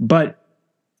of. But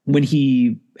when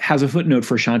he has a footnote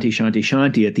for Shanti, Shanti,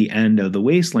 Shanti at the end of The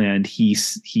Wasteland, he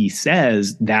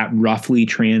says that roughly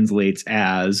translates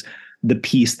as the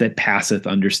peace that passeth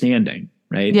understanding.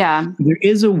 right? Yeah. There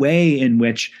is a way in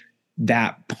which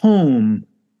that poem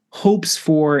hopes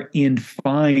for and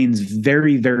finds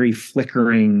very, very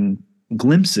flickering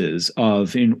glimpses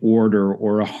of an order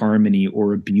or a harmony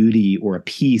or a beauty or a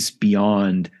peace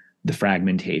beyond the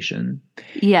fragmentation.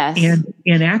 Yes.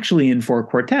 And actually in four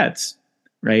quartets,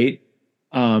 right?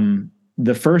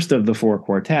 The first of the four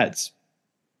quartets,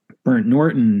 Burnt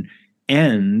Norton,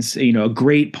 ends, a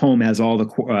great poem, as all the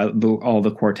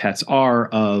quartets are,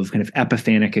 of kind of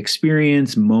epiphanic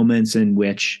experience, moments in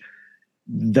which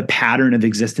the pattern of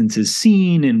existence is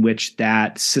seen, in which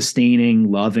that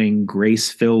sustaining, loving,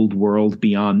 grace-filled world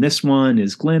beyond this one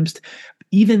is glimpsed.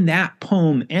 Even that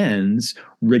poem ends,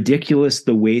 ridiculous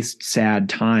the waste sad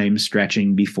time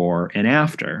stretching before and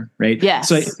after, right? Yes.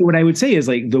 So what I would say is,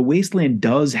 like, The Wasteland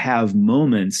does have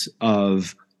moments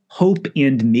of hope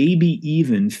and maybe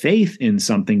even faith in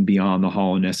something beyond the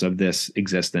hollowness of this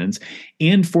existence.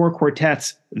 And Four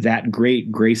Quartets, that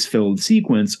great grace-filled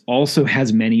sequence, also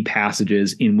has many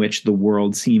passages in which the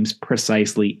world seems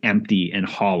precisely empty and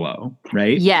hollow,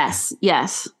 right? Yes.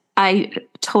 I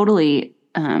totally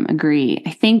agree.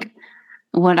 I think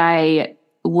what I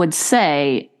would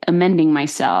say, amending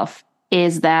myself,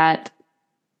 is that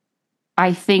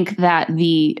I think that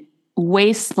the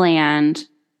Wasteland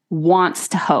wants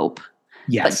to hope,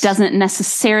 yes, but doesn't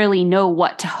necessarily know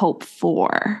what to hope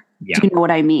for. Yeah. Do you know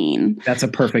what I mean? That's a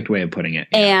perfect way of putting it.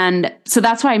 Yeah. And so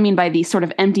that's what I mean by the sort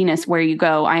of emptiness where you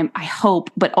go, I hope,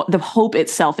 but the hope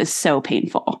itself is so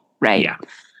painful, right?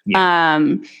 Yeah.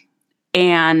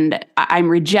 And I'm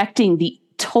rejecting the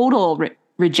total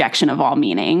rejection of all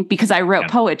meaning, because I wrote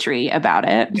poetry about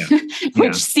it,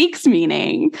 which seeks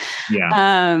meaning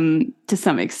to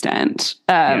some extent,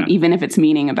 even if it's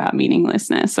meaning about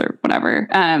meaninglessness or whatever.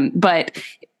 But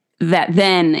that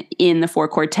then in the four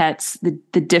quartets,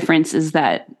 the difference is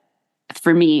that,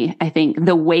 for me, I think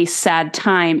the waste sad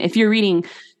time, if you're reading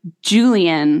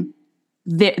Julian,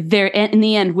 there in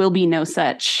the end will be no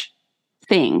such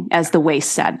thing as the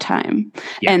waste sad time.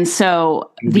 Yeah. And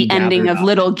so the ending of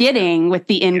Little Gidding, with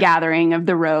the ingathering of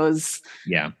the rose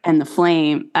and the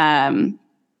flame,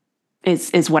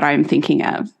 is what I'm thinking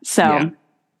of. So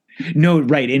no,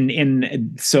 right.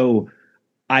 And so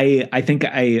I think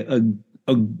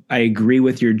I agree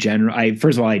with your general.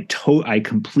 First of all, I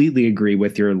completely agree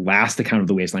with your last account of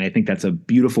The Wasteland. I think that's a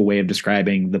beautiful way of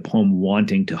describing the poem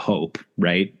wanting to hope,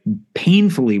 right?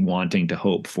 Painfully wanting to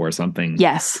hope for something.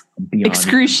 Yes.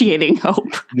 Excruciating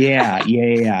hope.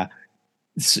 Yeah.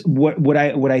 So what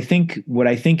I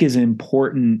think is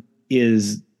important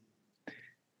is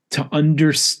to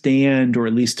understand, or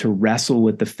at least to wrestle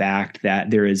with, the fact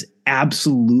that there is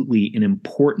absolutely an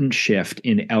important shift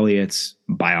in Eliot's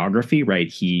biography, right?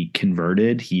 He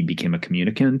converted, he became a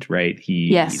communicant, right?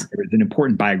 There was an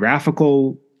important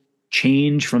biographical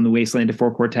change from The Wasteland to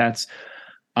Four Quartets.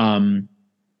 But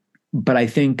I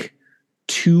think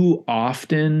too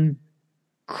often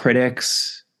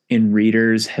critics and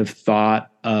readers have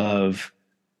thought of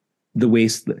The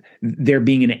Wasteland, there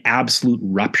being an absolute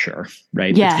rupture,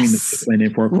 right? Yes. Between The Wasteland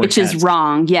and Four Quartets. Which is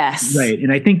wrong, yes. Right.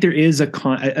 And I think there is a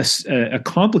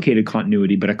complicated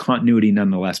continuity, but a continuity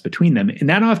nonetheless between them. And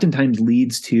that oftentimes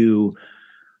leads to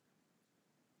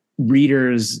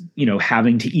readers,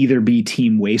 having to either be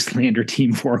Team Wasteland or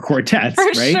Team Four Quartets, For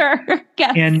right? Sure.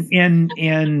 Yes.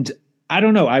 And I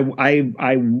don't know.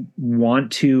 I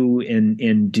want to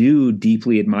and do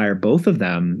deeply admire both of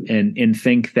them, and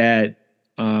think that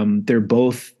they're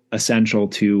both essential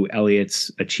to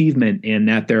Eliot's achievement, and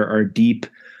that there are deep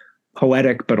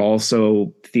poetic but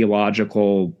also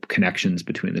theological connections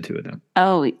between the two of them.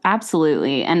 Oh,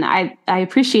 absolutely. And I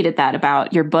appreciated that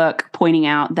about your book, pointing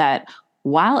out that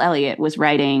while Eliot was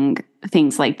writing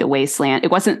things like The Wasteland,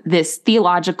 it wasn't this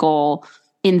theological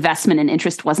investment and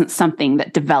interest wasn't something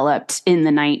that developed in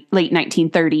the late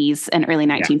 1930s and early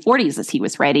 1940s as he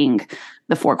was writing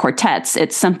the Four Quartets.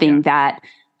 It's something that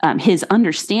his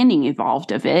understanding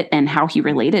evolved of it, and how he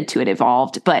related to it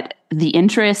evolved, but the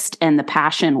interest and the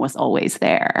passion was always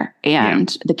there,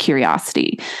 and the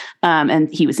curiosity.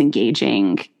 And he was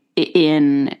engaging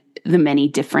in the many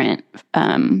different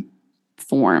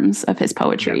forms of his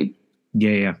poetry.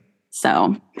 Yeah.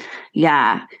 So,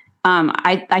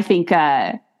 I think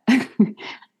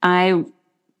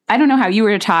I don't know how you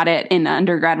were taught it in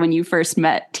undergrad when you first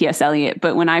met T.S. Eliot,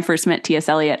 but when I first met T.S.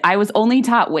 Eliot, I was only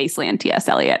taught Wasteland T.S.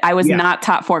 Eliot. I was not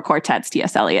taught Four Quartets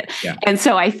T.S. Eliot. Yeah. And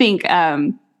so I think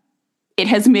it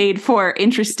has made for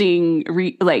interesting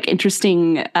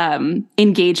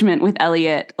engagement with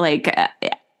Eliot,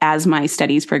 as my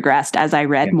studies progressed, as I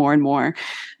read more and more.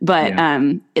 But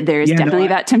there's definitely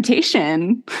that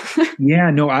temptation.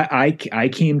 I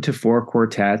came to Four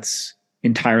Quartets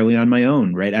entirely on my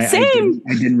own, right? I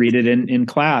didn't read it in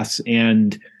class.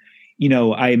 And,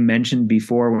 I mentioned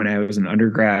before when I was an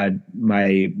undergrad,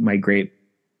 my great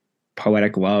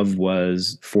poetic love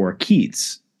was for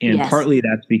Keats. And partly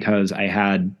that's because I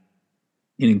had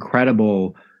an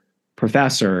incredible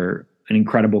professor, an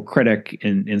incredible critic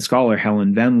and scholar,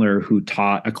 Helen Vendler, who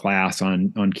taught a class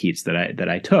on Keats that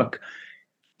I took.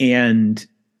 And,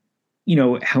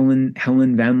 Helen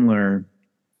Vendler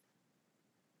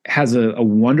has a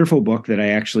wonderful book that I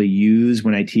actually use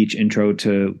when I teach intro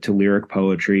to lyric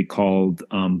poetry called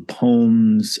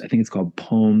Poems. I think it's called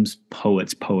Poems,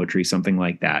 Poets, Poetry, something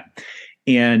like that.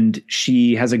 And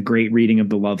she has a great reading of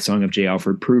the love song of J.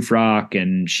 Alfred Prufrock,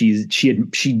 and she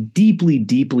deeply,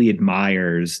 deeply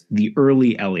admires the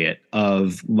early Eliot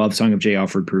of Love Song of J.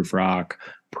 Alfred Prufrock,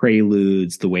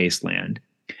 Preludes, The Wasteland,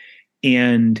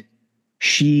 and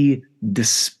she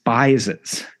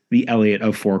despises the Eliot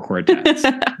of Four Quartets.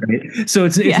 Right? So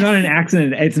it's not an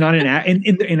accident. It's not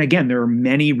and again, there are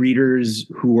many readers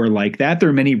who are like that. There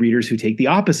are many readers who take the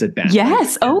opposite bent.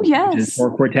 Yes. Yes.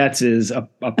 Four Quartets is a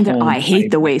poem. Oh, I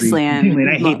hate The Wasteland.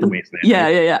 I hate The Wasteland. Yeah.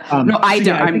 Right? Yeah. No, I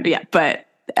don't. But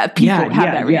people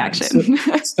have that reaction.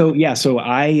 So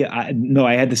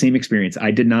I had the same experience.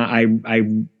 I did not. I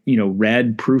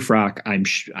read Prufrock.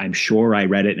 I'm sure I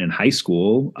read it in high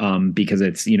school because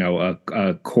it's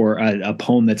a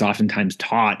poem that's oftentimes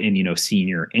taught in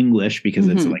senior English because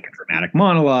it's like a dramatic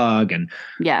monologue. And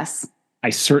yes, I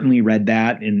certainly read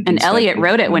that. And Eliot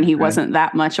wrote it when he wasn't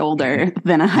that much older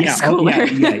than a high schooler.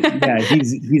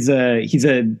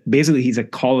 He's a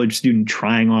college student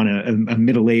trying on a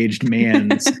middle-aged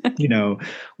man's,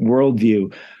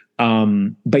 worldview.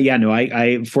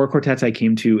 I Four Quartets I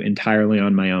came to entirely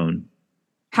on my own.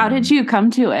 How did you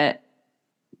come to it?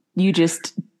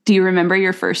 Do you remember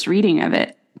your first reading of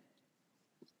it?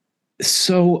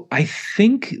 So I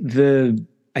think the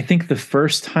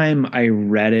first time I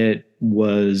read it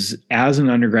was as an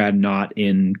undergrad, not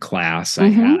in class.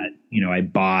 Mm-hmm. I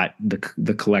bought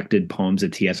the collected poems of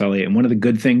T.S. Eliot. And one of the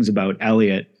good things about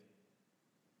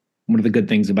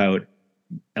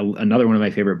another one of my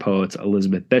favorite poets,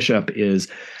 Elizabeth Bishop, is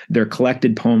their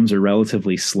collected poems are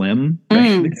relatively slim.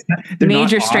 Right? They're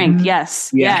major strength.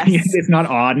 Yes. Yeah. Yes. It's not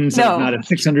Auden, so it's not a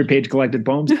 600-page collected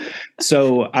poems.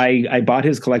 So I bought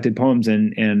his collected poems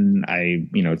and I,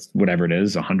 it's whatever it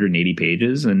is, 180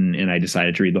 pages. And I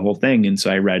decided to read the whole thing. And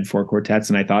so I read Four Quartets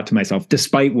and I thought to myself,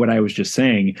 despite what I was just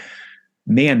saying,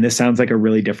 man, this sounds like a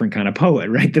really different kind of poet,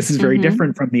 right? This is very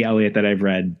different from the Eliot that I've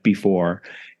read before.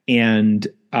 And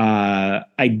I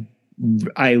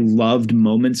loved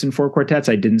moments in Four Quartets.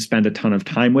 I didn't spend a ton of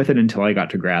time with it until I got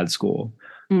to grad school,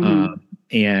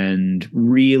 and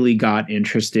really got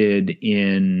interested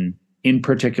in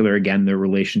particular, again, the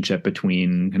relationship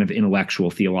between kind of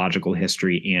intellectual theological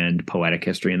history and poetic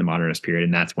history in the modernist period.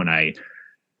 And that's when I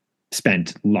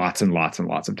spent lots and lots and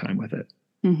lots of time with it.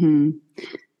 Mm-hmm.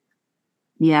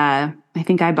 Yeah, I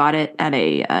think I bought it at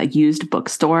a used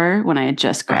bookstore when I had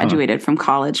just graduated from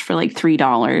college for like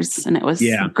 $3, and it was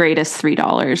the greatest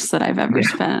 $3 that I've ever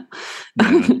spent.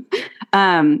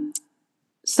 Yeah.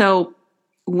 So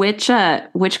which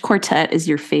quartet is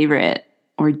your favorite,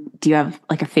 or do you have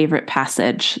like a favorite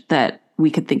passage that we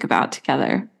could think about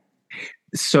together?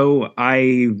 So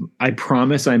I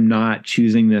promise I'm not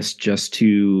choosing this just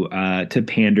to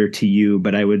pander to you,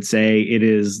 but I would say it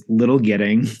is Little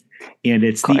Gidding. And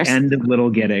it's the end of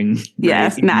Little Gidding.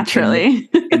 Yes, right? Naturally.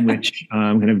 in which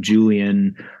kind of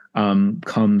Julian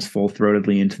comes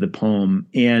full-throatedly into the poem.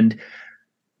 And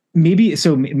maybe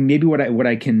what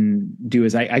I can do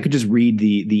is I could just read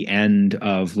the end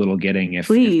of Little Gidding.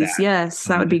 Please, yes,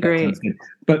 that would be great.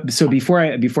 But so before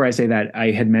I say that,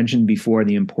 I had mentioned before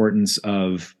the importance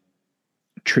of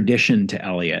tradition to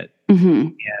Eliot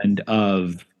and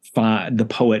of the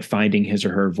poet finding his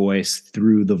or her voice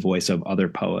through the voice of other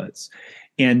poets.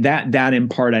 And that in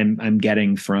part I'm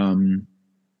getting from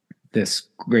this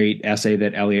great essay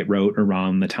that Eliot wrote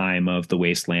around the time of The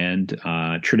Wasteland,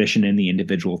 Tradition and the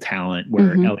Individual Talent,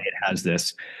 where Eliot has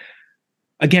this,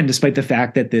 again, despite the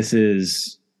fact that this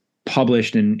is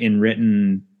published and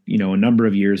written, a number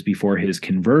of years before his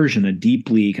conversion, a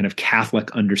deeply kind of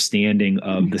Catholic understanding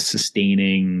of the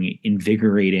sustaining,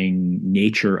 invigorating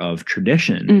nature of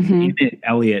tradition. In it,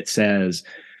 Eliot says,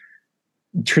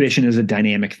 tradition is a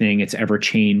dynamic thing. It's ever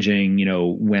changing.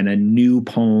 When a new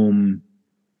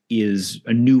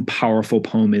powerful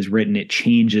poem is written, it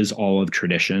changes all of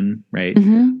tradition. Right.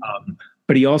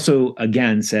 But he also,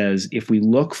 again, says, if we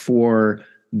look for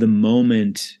the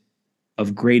moment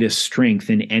of greatest strength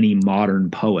in any modern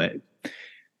poet,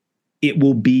 it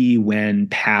will be when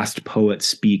past poets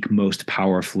speak most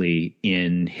powerfully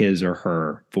in his or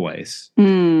her voice.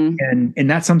 And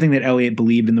that's something that Eliot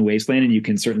believed in The Wasteland, and you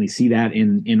can certainly see that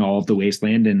in all of The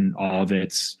Wasteland and all of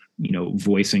its,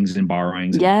 voicings and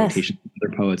borrowings and quotations of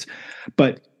other poets.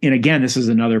 And again, this is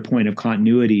another point of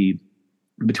continuity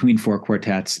between Four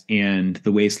Quartets and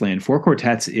The Wasteland. Four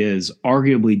Quartets is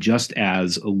arguably just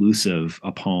as elusive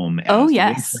a poem as The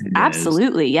Wasteland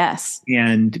absolutely is. Yes.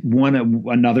 And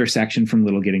another section from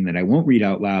Little Gidding that I won't read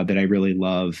out loud that I really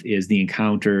love is the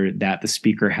encounter that the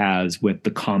speaker has with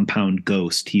the compound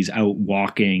ghost. He's out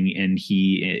walking and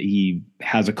he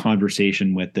has a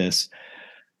conversation with this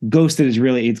ghost that is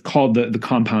really, it's called the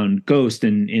compound ghost,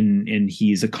 and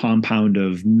he's a compound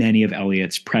of many of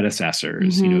Eliot's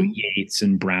predecessors, Yeats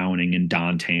and Browning and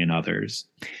Dante and others.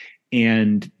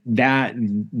 And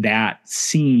that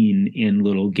scene in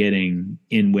Little Gidding,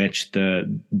 in which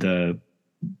the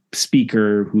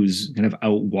speaker, who's kind of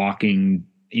out walking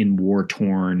in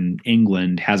war-torn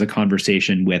England, has a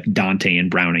conversation with Dante and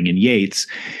Browning and Yeats,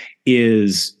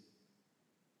 is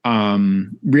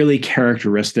really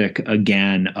characteristic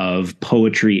again of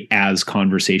poetry as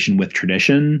conversation with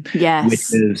tradition,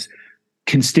 which is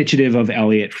constitutive of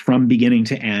Eliot from beginning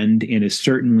to end, and is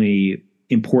certainly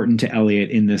important to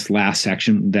Eliot in this last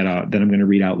section that I'm going to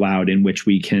read out loud, in which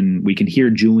we can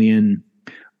hear Julian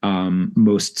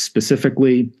most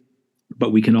specifically,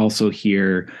 but we can also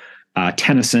hear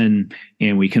Tennyson,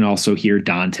 and we can also hear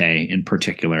Dante in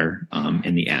particular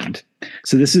in the end.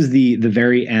 So this is the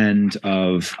very end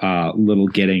of Little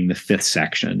Gidding, the 5th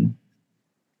section.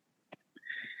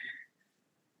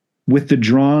 With the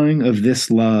drawing of this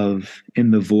love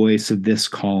in the voice of this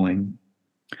calling,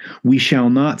 we shall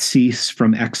not cease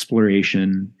from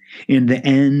exploration, and the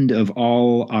end of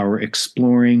all our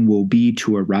exploring will be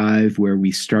to arrive where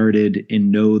we started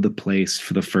and know the place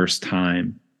for the first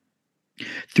time.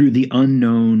 Through the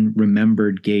unknown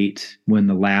remembered gate, when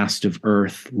the last of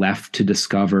earth left to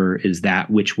discover is that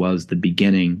which was the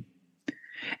beginning.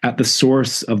 At the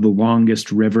source of the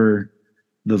longest river,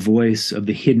 the voice of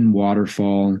the hidden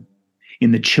waterfall,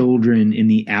 in the children in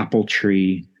the apple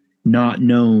tree, not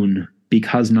known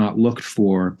because not looked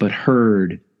for, but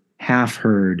heard, half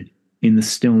heard, in the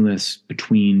stillness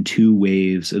between two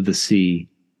waves of the sea.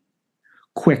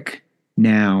 Quick,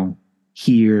 now,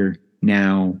 here,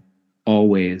 now,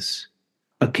 always,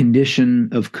 a condition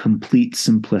of complete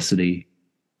simplicity,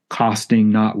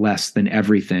 costing not less than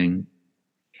everything,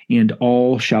 and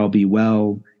all shall be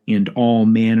well, and all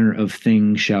manner of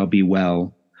things shall be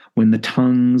well, when the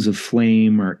tongues of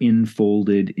flame are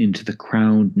infolded into the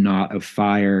crowned knot of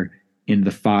fire, and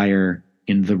the fire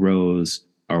and the rose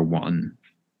are one.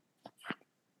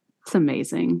 It's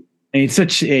amazing. And it's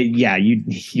such a,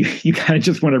 you kind of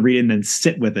just want to read it and then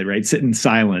sit with it, right? Sit in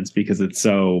silence, because it's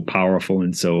so powerful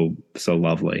and so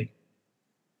lovely.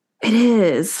 It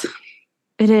is.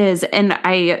 And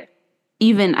I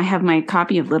have my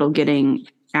copy of Little Gidding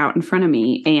out in front of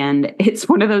me, and it's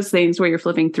one of those things where you're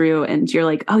flipping through and you're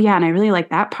like, oh yeah, and I really like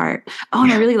that part. Oh,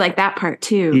 and I really like that part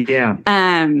too. Yeah.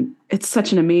 It's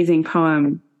such an amazing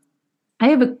poem. I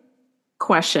have a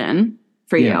question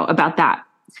for you about that.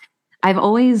 I've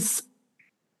always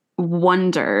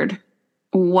wondered,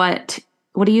 what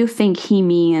do you think he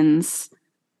means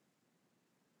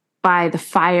by the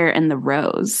fire and the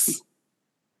rose?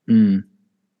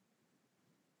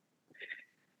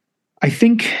 I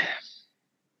think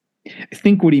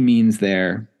what he means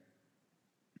there,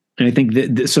 and I think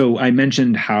that so I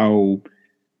mentioned how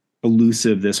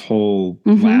elusive this whole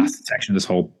last section, this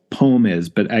whole poem is,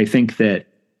 but I think that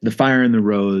the fire and the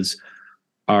rose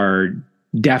are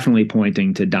definitely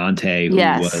pointing to Dante, who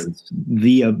was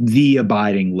the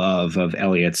abiding love of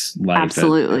Eliot's life.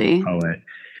 Absolutely. As a poet.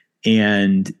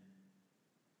 And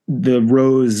the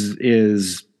rose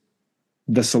is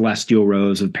the celestial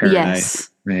rose of paradise.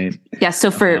 Right. Yeah. So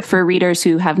for readers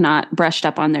who have not brushed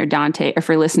up on their Dante, or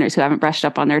for listeners who haven't brushed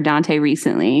up on their Dante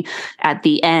recently, at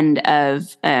the end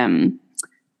of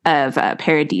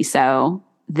Paradiso,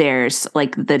 there's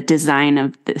like the design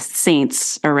of the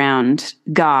saints around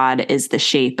God is the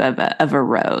shape of a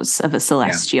rose, of a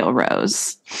celestial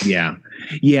rose. Yeah.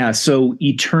 Yeah. So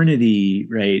eternity,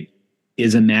 right,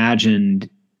 is imagined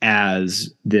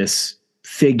as this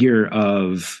figure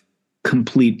of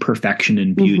complete perfection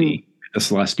and beauty, a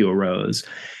celestial rose.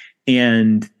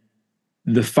 And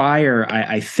the fire,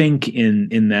 I think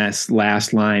in this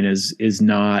last line is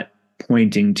not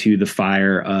pointing to the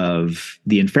fire of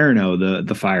the Inferno,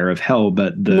 the fire of hell,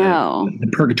 but the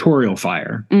purgatorial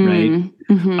fire, right?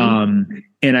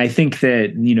 And I think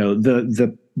that,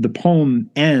 the the poem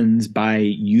ends by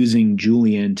using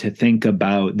Julian to think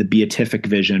about the beatific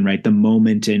vision, right? The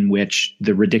moment in which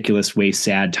the ridiculous way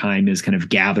sad time is kind of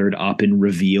gathered up and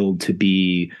revealed to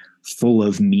be full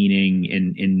of meaning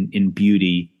in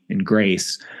beauty and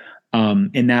grace.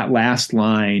 And that last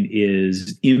line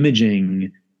is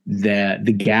imaging that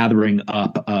the gathering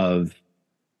up of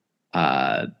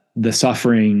the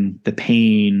suffering, the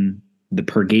pain, the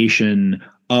purgation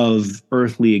of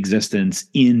earthly existence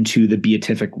into the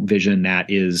beatific vision that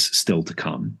is still to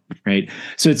come, right?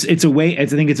 So it's a way, I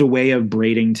think it's a way of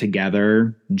braiding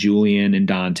together Julian and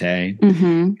Dante.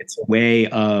 Mm-hmm. It's a way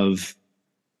of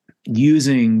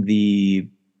using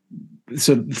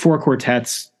so four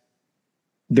quartets.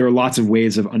 There are lots of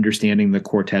ways of understanding the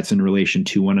quartets in relation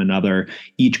to one another.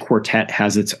 Each quartet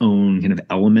has its own kind of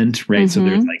element, right? So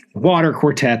there's like the water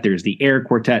quartet, there's the air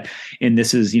quartet, and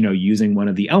this is, using one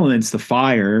of the elements, the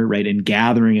fire, right, and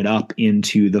gathering it up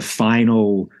into the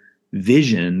final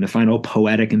vision, the final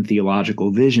poetic and theological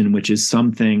vision, which is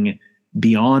something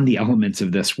beyond the elements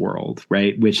of this world,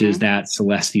 right? Which is that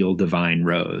celestial divine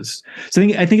rose. So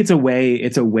I think it's a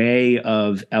way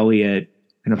of Eliot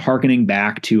kind of hearkening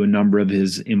back to a number of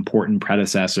his important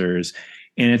predecessors.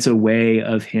 And it's a way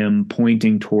of him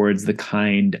pointing towards the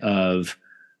kind of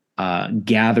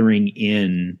gathering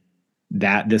in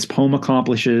that this poem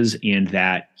accomplishes and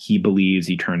that he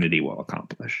believes eternity will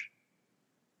accomplish.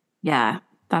 Yeah,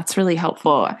 that's really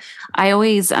helpful. I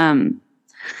always,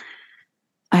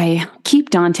 I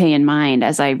keep Dante in mind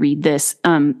as I read this,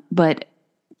 but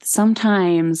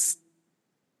sometimes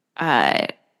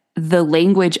the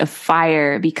language of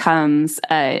fire becomes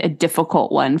a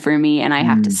difficult one for me, and I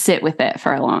have to sit with it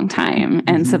for a long time.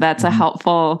 And so that's a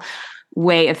helpful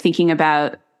way of thinking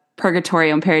about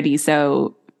Purgatorio and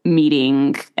Paradiso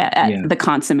meeting at the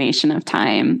consummation of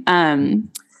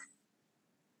time.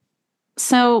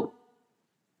 So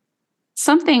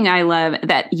something I love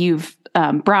that you've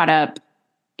brought up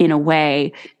in a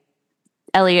way,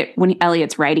 when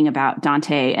Eliot's writing about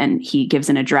Dante and he gives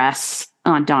an address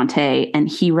on Dante, and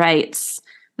he writes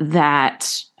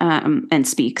that and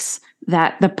speaks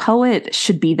that the poet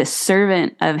should be the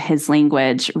servant of his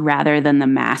language rather than the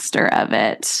master of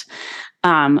it,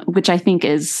 which I think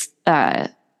is a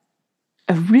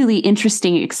really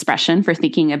interesting expression for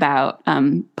thinking about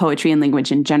poetry and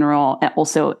language in general. And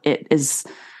also,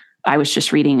 I was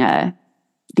just reading The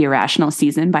Irrational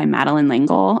Season by Madeleine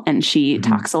L'Engle, and she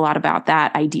talks a lot about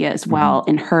that idea as well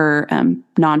in her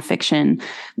nonfiction.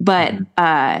 But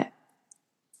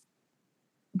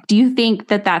do you think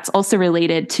that that's also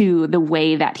related to the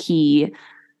way that he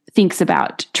thinks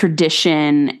about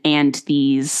tradition and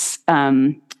these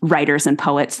writers and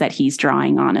poets that he's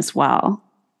drawing on as well?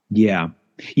 Yeah.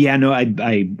 No, I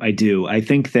do. I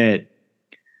think that.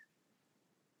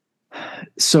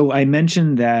 So I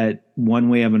mentioned that one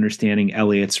way of understanding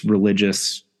Eliot's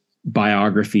religious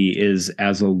biography is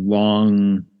as a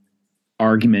long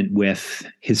argument with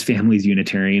his family's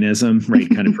Unitarianism, right?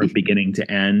 Kind of from beginning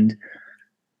to end.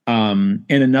 And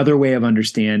another way of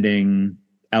understanding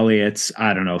Eliot's,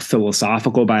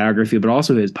 philosophical biography, but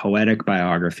also his poetic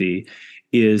biography,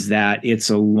 is that it's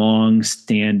a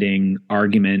long-standing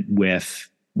argument with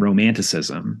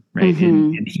Romanticism, right?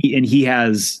 And he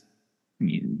has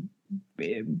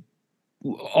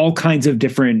all kinds of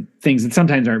different things that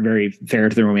sometimes aren't very fair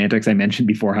to the Romantics. I mentioned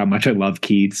before how much I love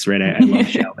Keats, right? I love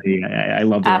Shelley. I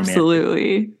love the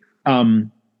Absolutely.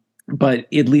 Romantics. But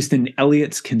at least in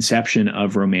Eliot's conception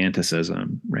of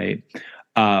Romanticism, right?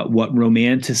 What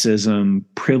Romanticism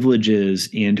privileges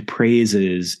and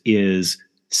praises is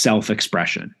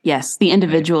self-expression. Yes, the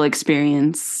individual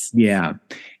experience. Yeah.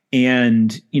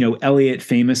 And, Eliot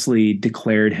famously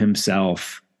declared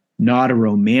himself not a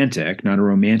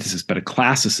romanticist, but a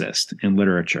classicist in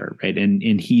literature, right?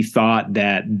 And he thought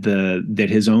that that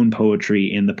his own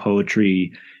poetry and the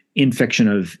poetry in fiction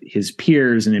of his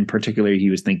peers, and in particular,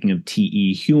 he was thinking of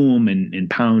T.E. Hume and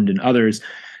Pound and others,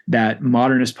 that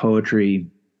modernist poetry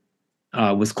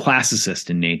was classicist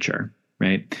in nature,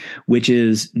 right? Which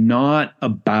is not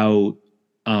about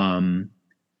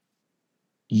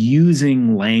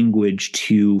using language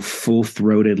to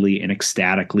full-throatedly and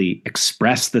ecstatically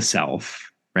express the self,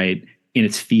 right, in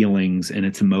its feelings and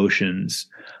its emotions,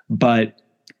 but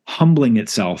humbling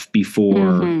itself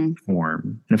before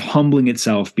form, and of humbling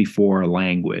itself before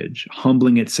language,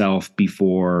 humbling itself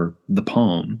before the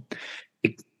poem.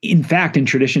 In fact, in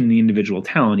Tradition and the Individual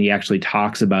Talent, he actually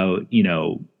talks about,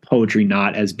 poetry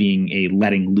not as being a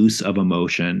letting loose of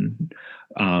emotion,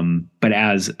 but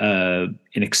as an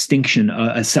extinction,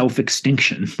 a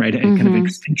self-extinction, right? A kind of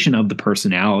extinction of the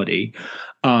personality.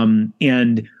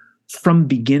 And from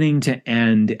beginning to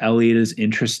end, Eliot is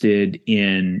interested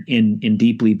in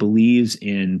deeply believes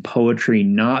in poetry,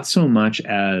 not so much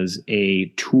as a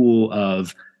tool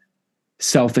of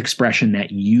self-expression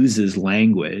that uses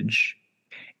language,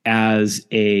 as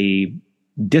a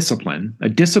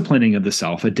disciplining of the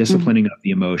self, a disciplining of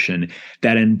the emotion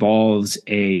that involves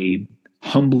a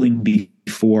humbling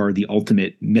before the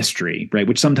ultimate mystery, right?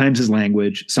 Which sometimes is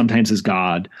language, sometimes is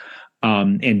God.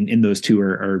 And those two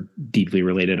are deeply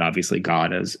related, obviously,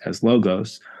 God as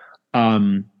logos.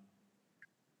 But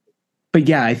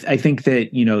yeah, I think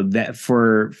that, you know, that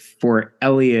for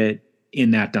Eliot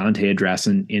in that Dante address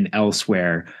and in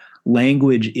elsewhere,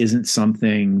 language isn't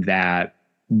something that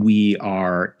we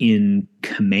are in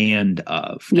command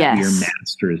of, that we are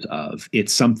masters of.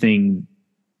 It's something,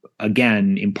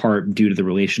 again, in part due to the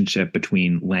relationship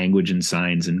between language and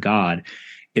signs and God.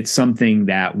 It's something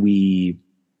that we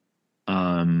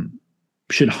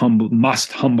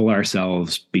must humble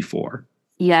ourselves before.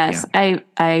 Yes. Yeah.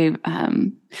 I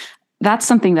that's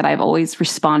something that I've always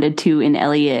responded to in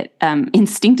Eliot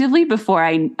instinctively before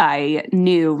I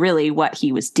knew really what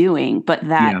he was doing. But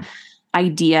that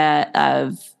idea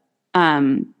of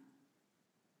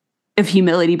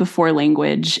humility before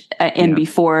language and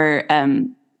before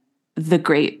the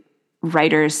great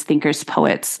writers, thinkers,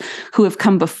 poets who have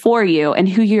come before you and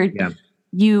who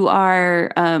you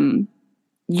are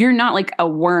you're not like a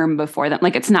worm before them.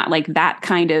 Like, it's not like that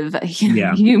kind of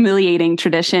humiliating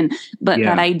tradition, but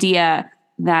that idea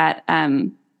that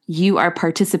you are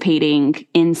participating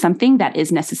in something that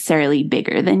is necessarily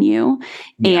bigger than you.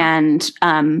 And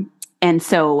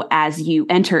so as you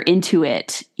enter into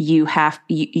it, you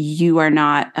are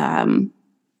not,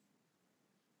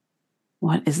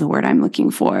 what is the word I'm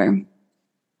looking for?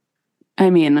 I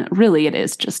mean, really, it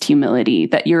is just humility,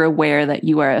 that you're aware that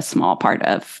you are a small part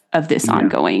of this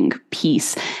ongoing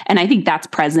piece. And I think that's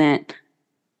present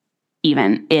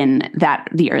even in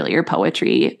the earlier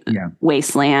poetry,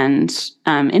 Wasteland,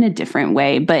 in a different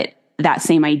way. But that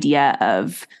same idea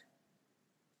of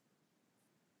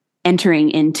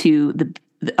entering into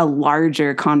a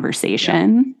larger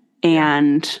conversation,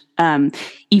 and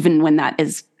even when that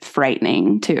is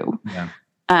frightening too.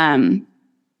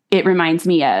 It reminds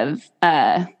me of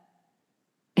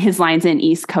his lines in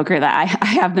East Coker that I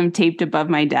have them taped above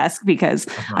my desk because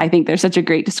I think they're such a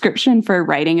great description for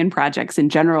writing and projects in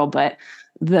general. But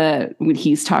when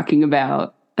he's talking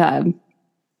about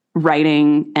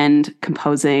writing and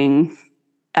composing,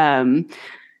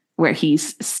 where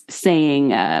he's saying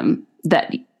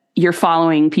that you're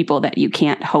following people that you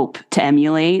can't hope to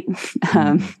emulate.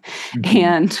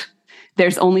 And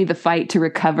there's only the fight to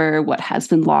recover what has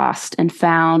been lost and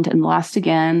found and lost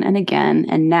again and again.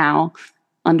 And now,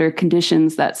 under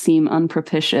conditions that seem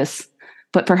unpropitious,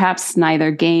 but perhaps neither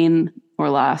gain or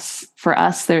loss. For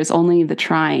us, there's only the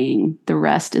trying. The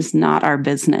rest is not our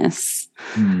business.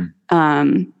 And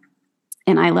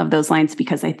I love those lines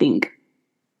because I think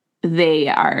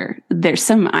there's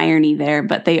some irony there,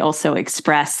 but they also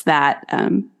express that,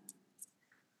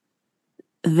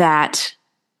 that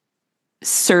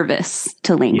service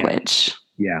to language.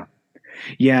 No,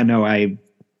 I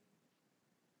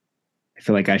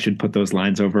feel like I should put those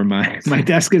lines over my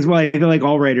desk as well. I feel like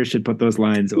all writers should put those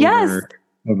lines over their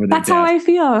That's desk. how I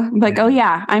feel. Like,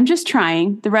 I'm just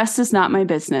trying. The rest is not my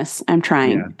business. I'm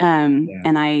trying.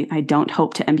 And I don't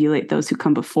hope to emulate those who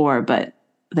come before, but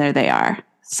there they are.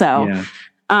 So,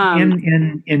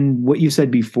 and what you said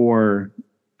before,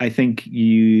 I think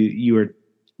you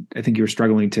were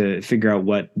struggling to figure out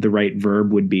what the right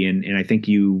verb would be. And I think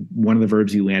one of the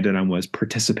verbs you landed on was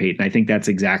participate. And I think that's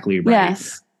exactly right.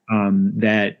 Yes.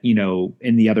 That, you know,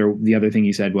 and the other thing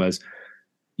you said was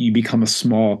you become a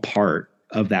small part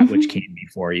of that which came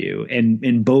before you.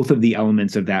 And both of the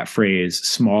elements of that phrase,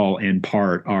 small and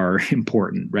part, are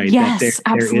important, right? Yes,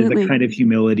 absolutely. There is a kind of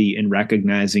humility in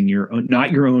recognizing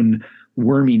not your own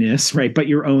worminess, right? But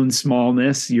your own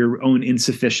smallness, your own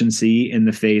insufficiency in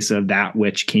the face of that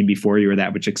which came before you or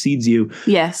that which exceeds you.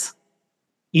 Yes.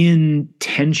 In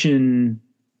tension,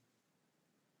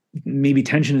 maybe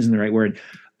tension isn't the right word,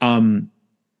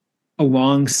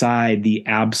 alongside the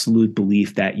absolute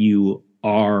belief that you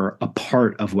are a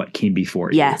part of what came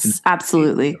before you. Yes,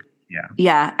 absolutely.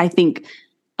 Yeah. I think,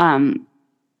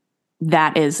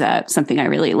 that is something I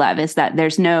really love, is that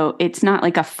it's not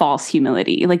like a false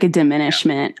humility, like a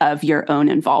diminishment of your own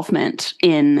involvement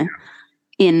in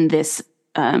this,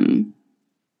 in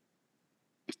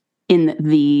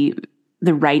the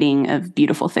writing of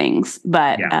beautiful things,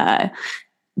 but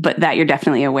that you're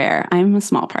definitely aware, I'm a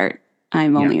small part.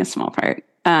 I'm only a small part.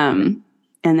 And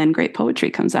then great poetry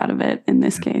comes out of it in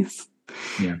this case.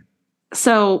 Yeah.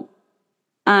 So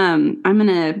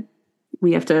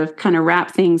We have to kind of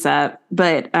wrap things up,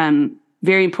 but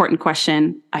very important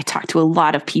question. I talk to a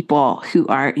lot of people who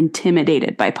are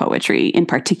intimidated by poetry in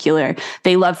particular.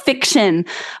 They love fiction,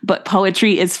 but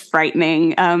poetry is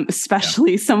frightening,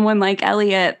 especially someone like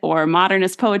Eliot or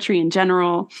modernist poetry in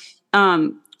general.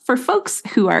 For folks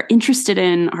who are interested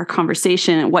in our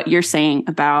conversation and what you're saying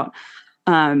about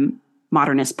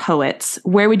modernist poets,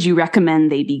 where would you recommend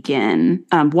they begin?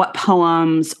 What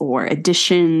poems or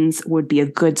editions would be a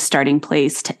good starting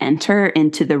place to enter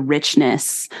into the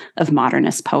richness of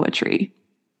modernist poetry?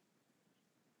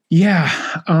 Yeah.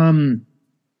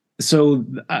 So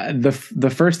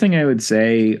the first thing I would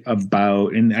say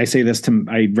about, and I say this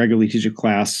I regularly teach a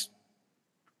class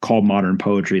called Modern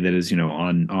Poetry that is,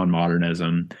 on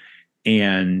modernism.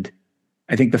 And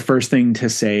I think the first thing to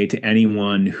say to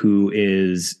anyone who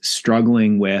is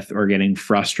struggling with or getting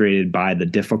frustrated by the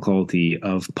difficulty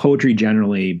of poetry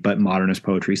generally, but modernist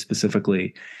poetry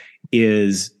specifically,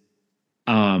 is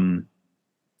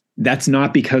that's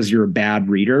not because you're a bad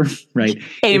reader, right?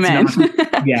 Amen.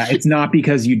 It's not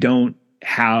because you don't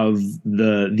have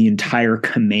the entire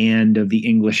command of the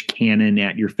English canon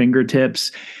at your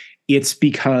fingertips. It's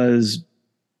because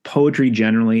poetry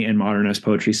generally and modernist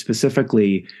poetry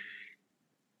specifically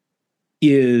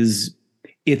it's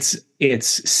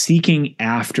seeking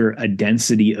after a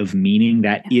density of meaning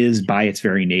that is by its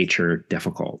very nature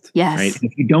difficult. Yes. Right.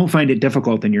 If you don't find it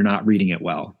difficult, then you're not reading it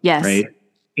well. Yes. Right.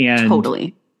 And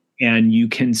totally. And you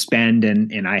can spend,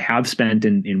 and I have spent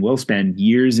and will spend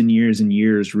years and years and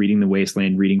years reading The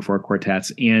Wasteland, reading four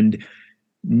quartets, and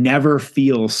never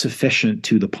feel sufficient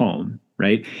to the poem.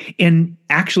 Right. And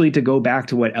actually, to go back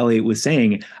to what Eliot was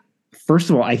saying, first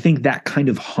of all, I think that kind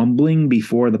of humbling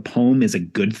before the poem is a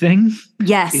good thing.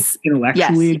 Yes. It's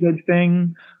intellectually a good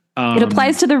thing. It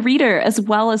applies to the reader as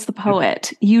well as the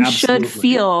poet. You absolutely. should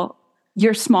feel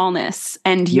your smallness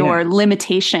and your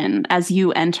limitation as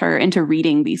you enter into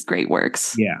reading these great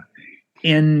works. Yeah.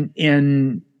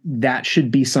 And that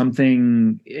should be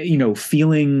something,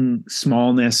 feeling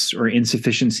smallness or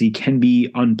insufficiency can be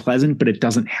unpleasant, but it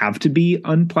doesn't have to be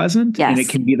unpleasant. Yes. And it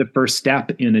can be the first step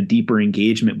in a deeper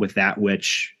engagement with that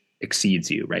which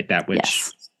exceeds you, right? That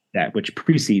which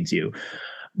precedes you.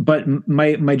 But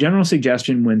my general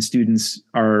suggestion when students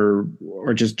or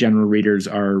just general readers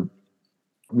are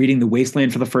reading The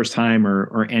Wasteland for the first time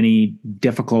or any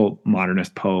difficult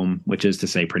modernist poem, which is to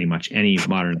say pretty much any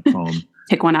modern poem.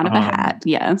 Pick one out of a hat.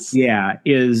 Yes. Yeah.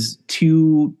 Is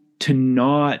to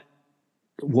not,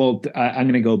 well, I'm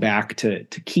going to go back to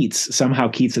Keats. Somehow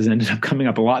Keats has ended up coming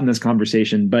up a lot in this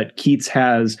conversation, but Keats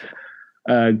has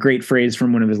a great phrase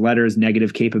from one of his letters,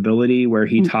 negative capability, where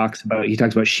he talks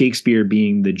about Shakespeare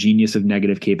being the genius of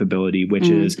negative capability, which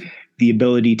is the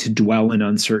ability to dwell in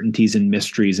uncertainties and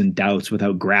mysteries and doubts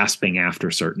without grasping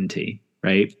after certainty.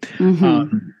 Right.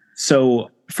 So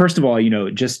first of all,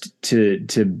 just to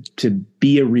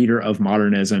be a reader of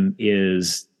modernism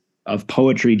of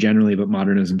poetry generally, but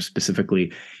modernism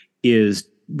specifically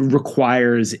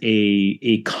requires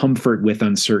a comfort with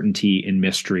uncertainty and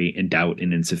mystery and doubt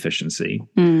and insufficiency.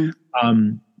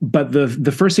 But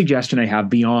the first suggestion I have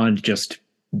beyond just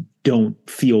don't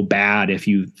feel bad if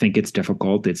you think it's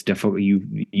difficult. It's difficult.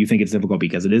 You think it's difficult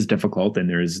because it is difficult, and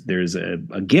there's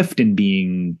a gift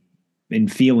in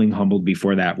feeling humbled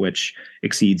before that which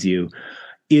exceeds you,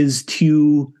 is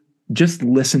to just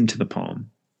listen to the poem,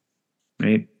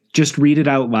 right? Just read it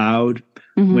out loud.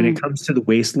 When it comes to The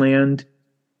Wasteland,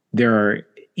 there are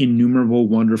innumerable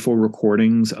wonderful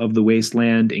recordings of The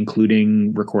Wasteland,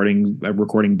 including a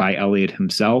recording by Eliot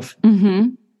himself.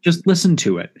 Just listen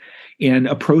to it and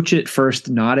approach it first,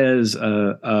 not as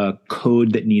a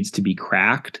code that needs to be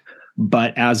cracked,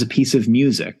 but as a piece of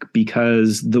music,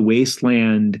 because The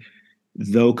Wasteland,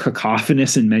 though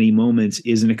cacophonous in many moments,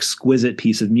 is an exquisite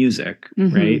piece of music,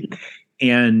 right?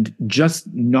 And just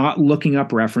not looking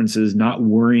up references, not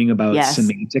worrying about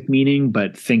semantic meaning,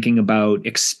 but thinking about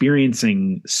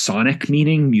experiencing sonic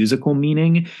meaning, musical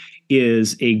meaning,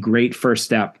 is a great first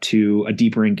step to a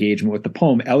deeper engagement with the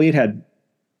poem. Eliot had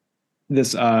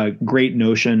this great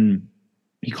notion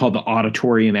he called the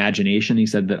auditory imagination. He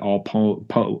said that all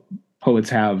poets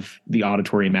have the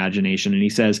auditory imagination. And he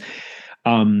says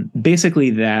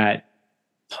basically that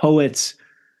poets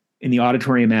in the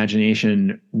auditory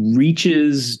imagination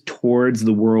reaches towards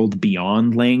the world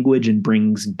beyond language and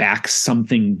brings back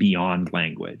something beyond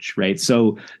language, right?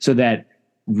 So that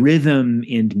rhythm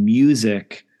and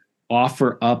music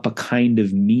offer up a kind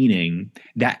of meaning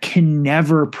that can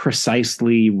never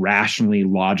precisely, rationally,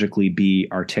 logically be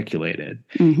articulated.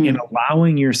 And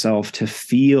allowing yourself to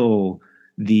feel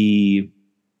the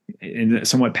in a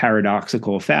somewhat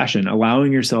paradoxical fashion,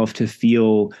 allowing yourself to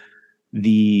feel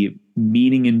the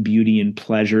meaning and beauty and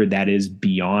pleasure that is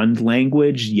beyond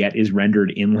language, yet is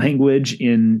rendered in language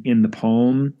in the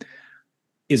poem,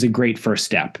 is a great first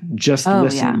step. Just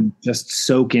listen, just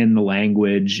soak in the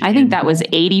language. I think that was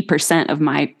 90%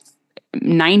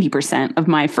 of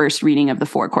my first reading of the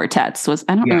Four Quartets was,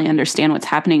 I don't really understand what's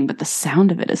happening, but the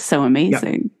sound of it is so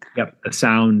amazing. Yep. The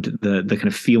sound, the kind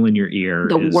of feel in your ear.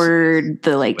 The word,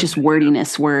 the like just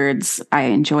wordiness words. I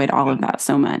enjoyed all of that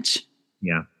so much.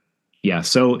 Yeah. Yeah.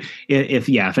 So if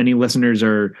any listeners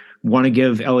want to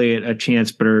give Eliot a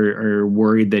chance, but are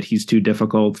worried that he's too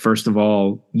difficult, first of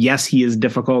all, yes, he is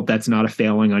difficult. That's not a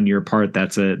failing on your part.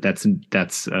 That's a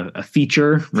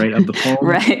feature, right, of the poem.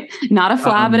 Right. Not a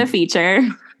flaw, but a feature.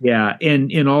 Yeah.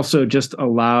 And also just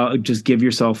give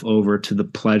yourself over to the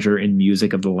pleasure and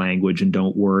music of the language, and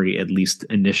don't worry, at least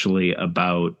initially,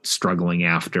 about struggling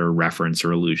after reference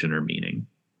or allusion or meaning.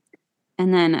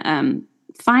 And then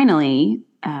finally,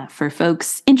 for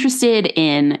folks interested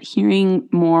in hearing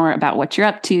more about what you're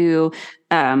up to,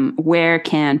 where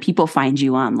can people find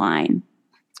you online?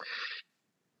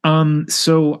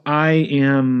 So I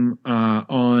am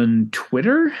on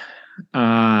Twitter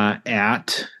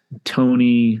at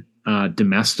Tony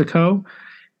Domestico,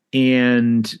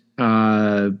 and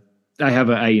I have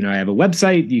a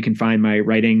website. You can find my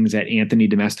writings at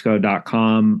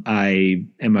anthonydomestico.com. I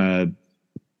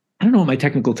don't know what my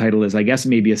technical title is. I guess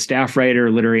maybe a staff writer,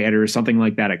 literary editor, something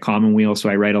like that at Commonweal. So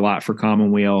I write a lot for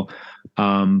Commonweal,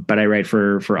 but I write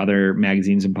for other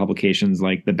magazines and publications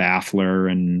like The Baffler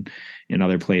and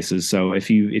other places. So if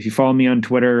you follow me on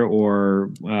Twitter or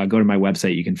go to my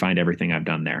website, you can find everything I've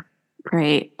done there.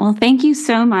 Great. Well, thank you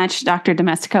so much, Dr.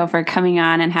 Domestico, for coming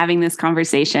on and having this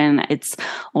conversation. It's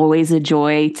always a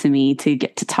joy to me to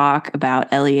get to talk about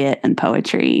Eliot and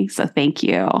poetry. So thank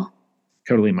you.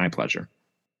 Totally my pleasure.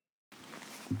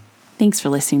 Thanks for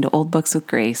listening to Old Books with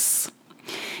Grace.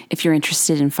 If you're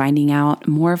interested in finding out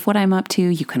more of what I'm up to,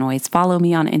 you can always follow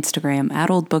me on Instagram at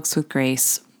Old Books with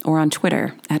Grace or on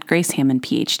Twitter at Grace Hammond,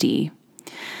 PhD.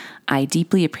 I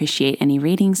deeply appreciate any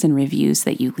ratings and reviews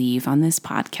that you leave on this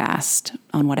podcast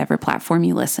on whatever platform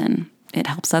you listen. It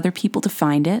helps other people to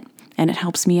find it, and it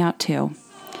helps me out too.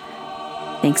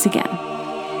 Thanks again.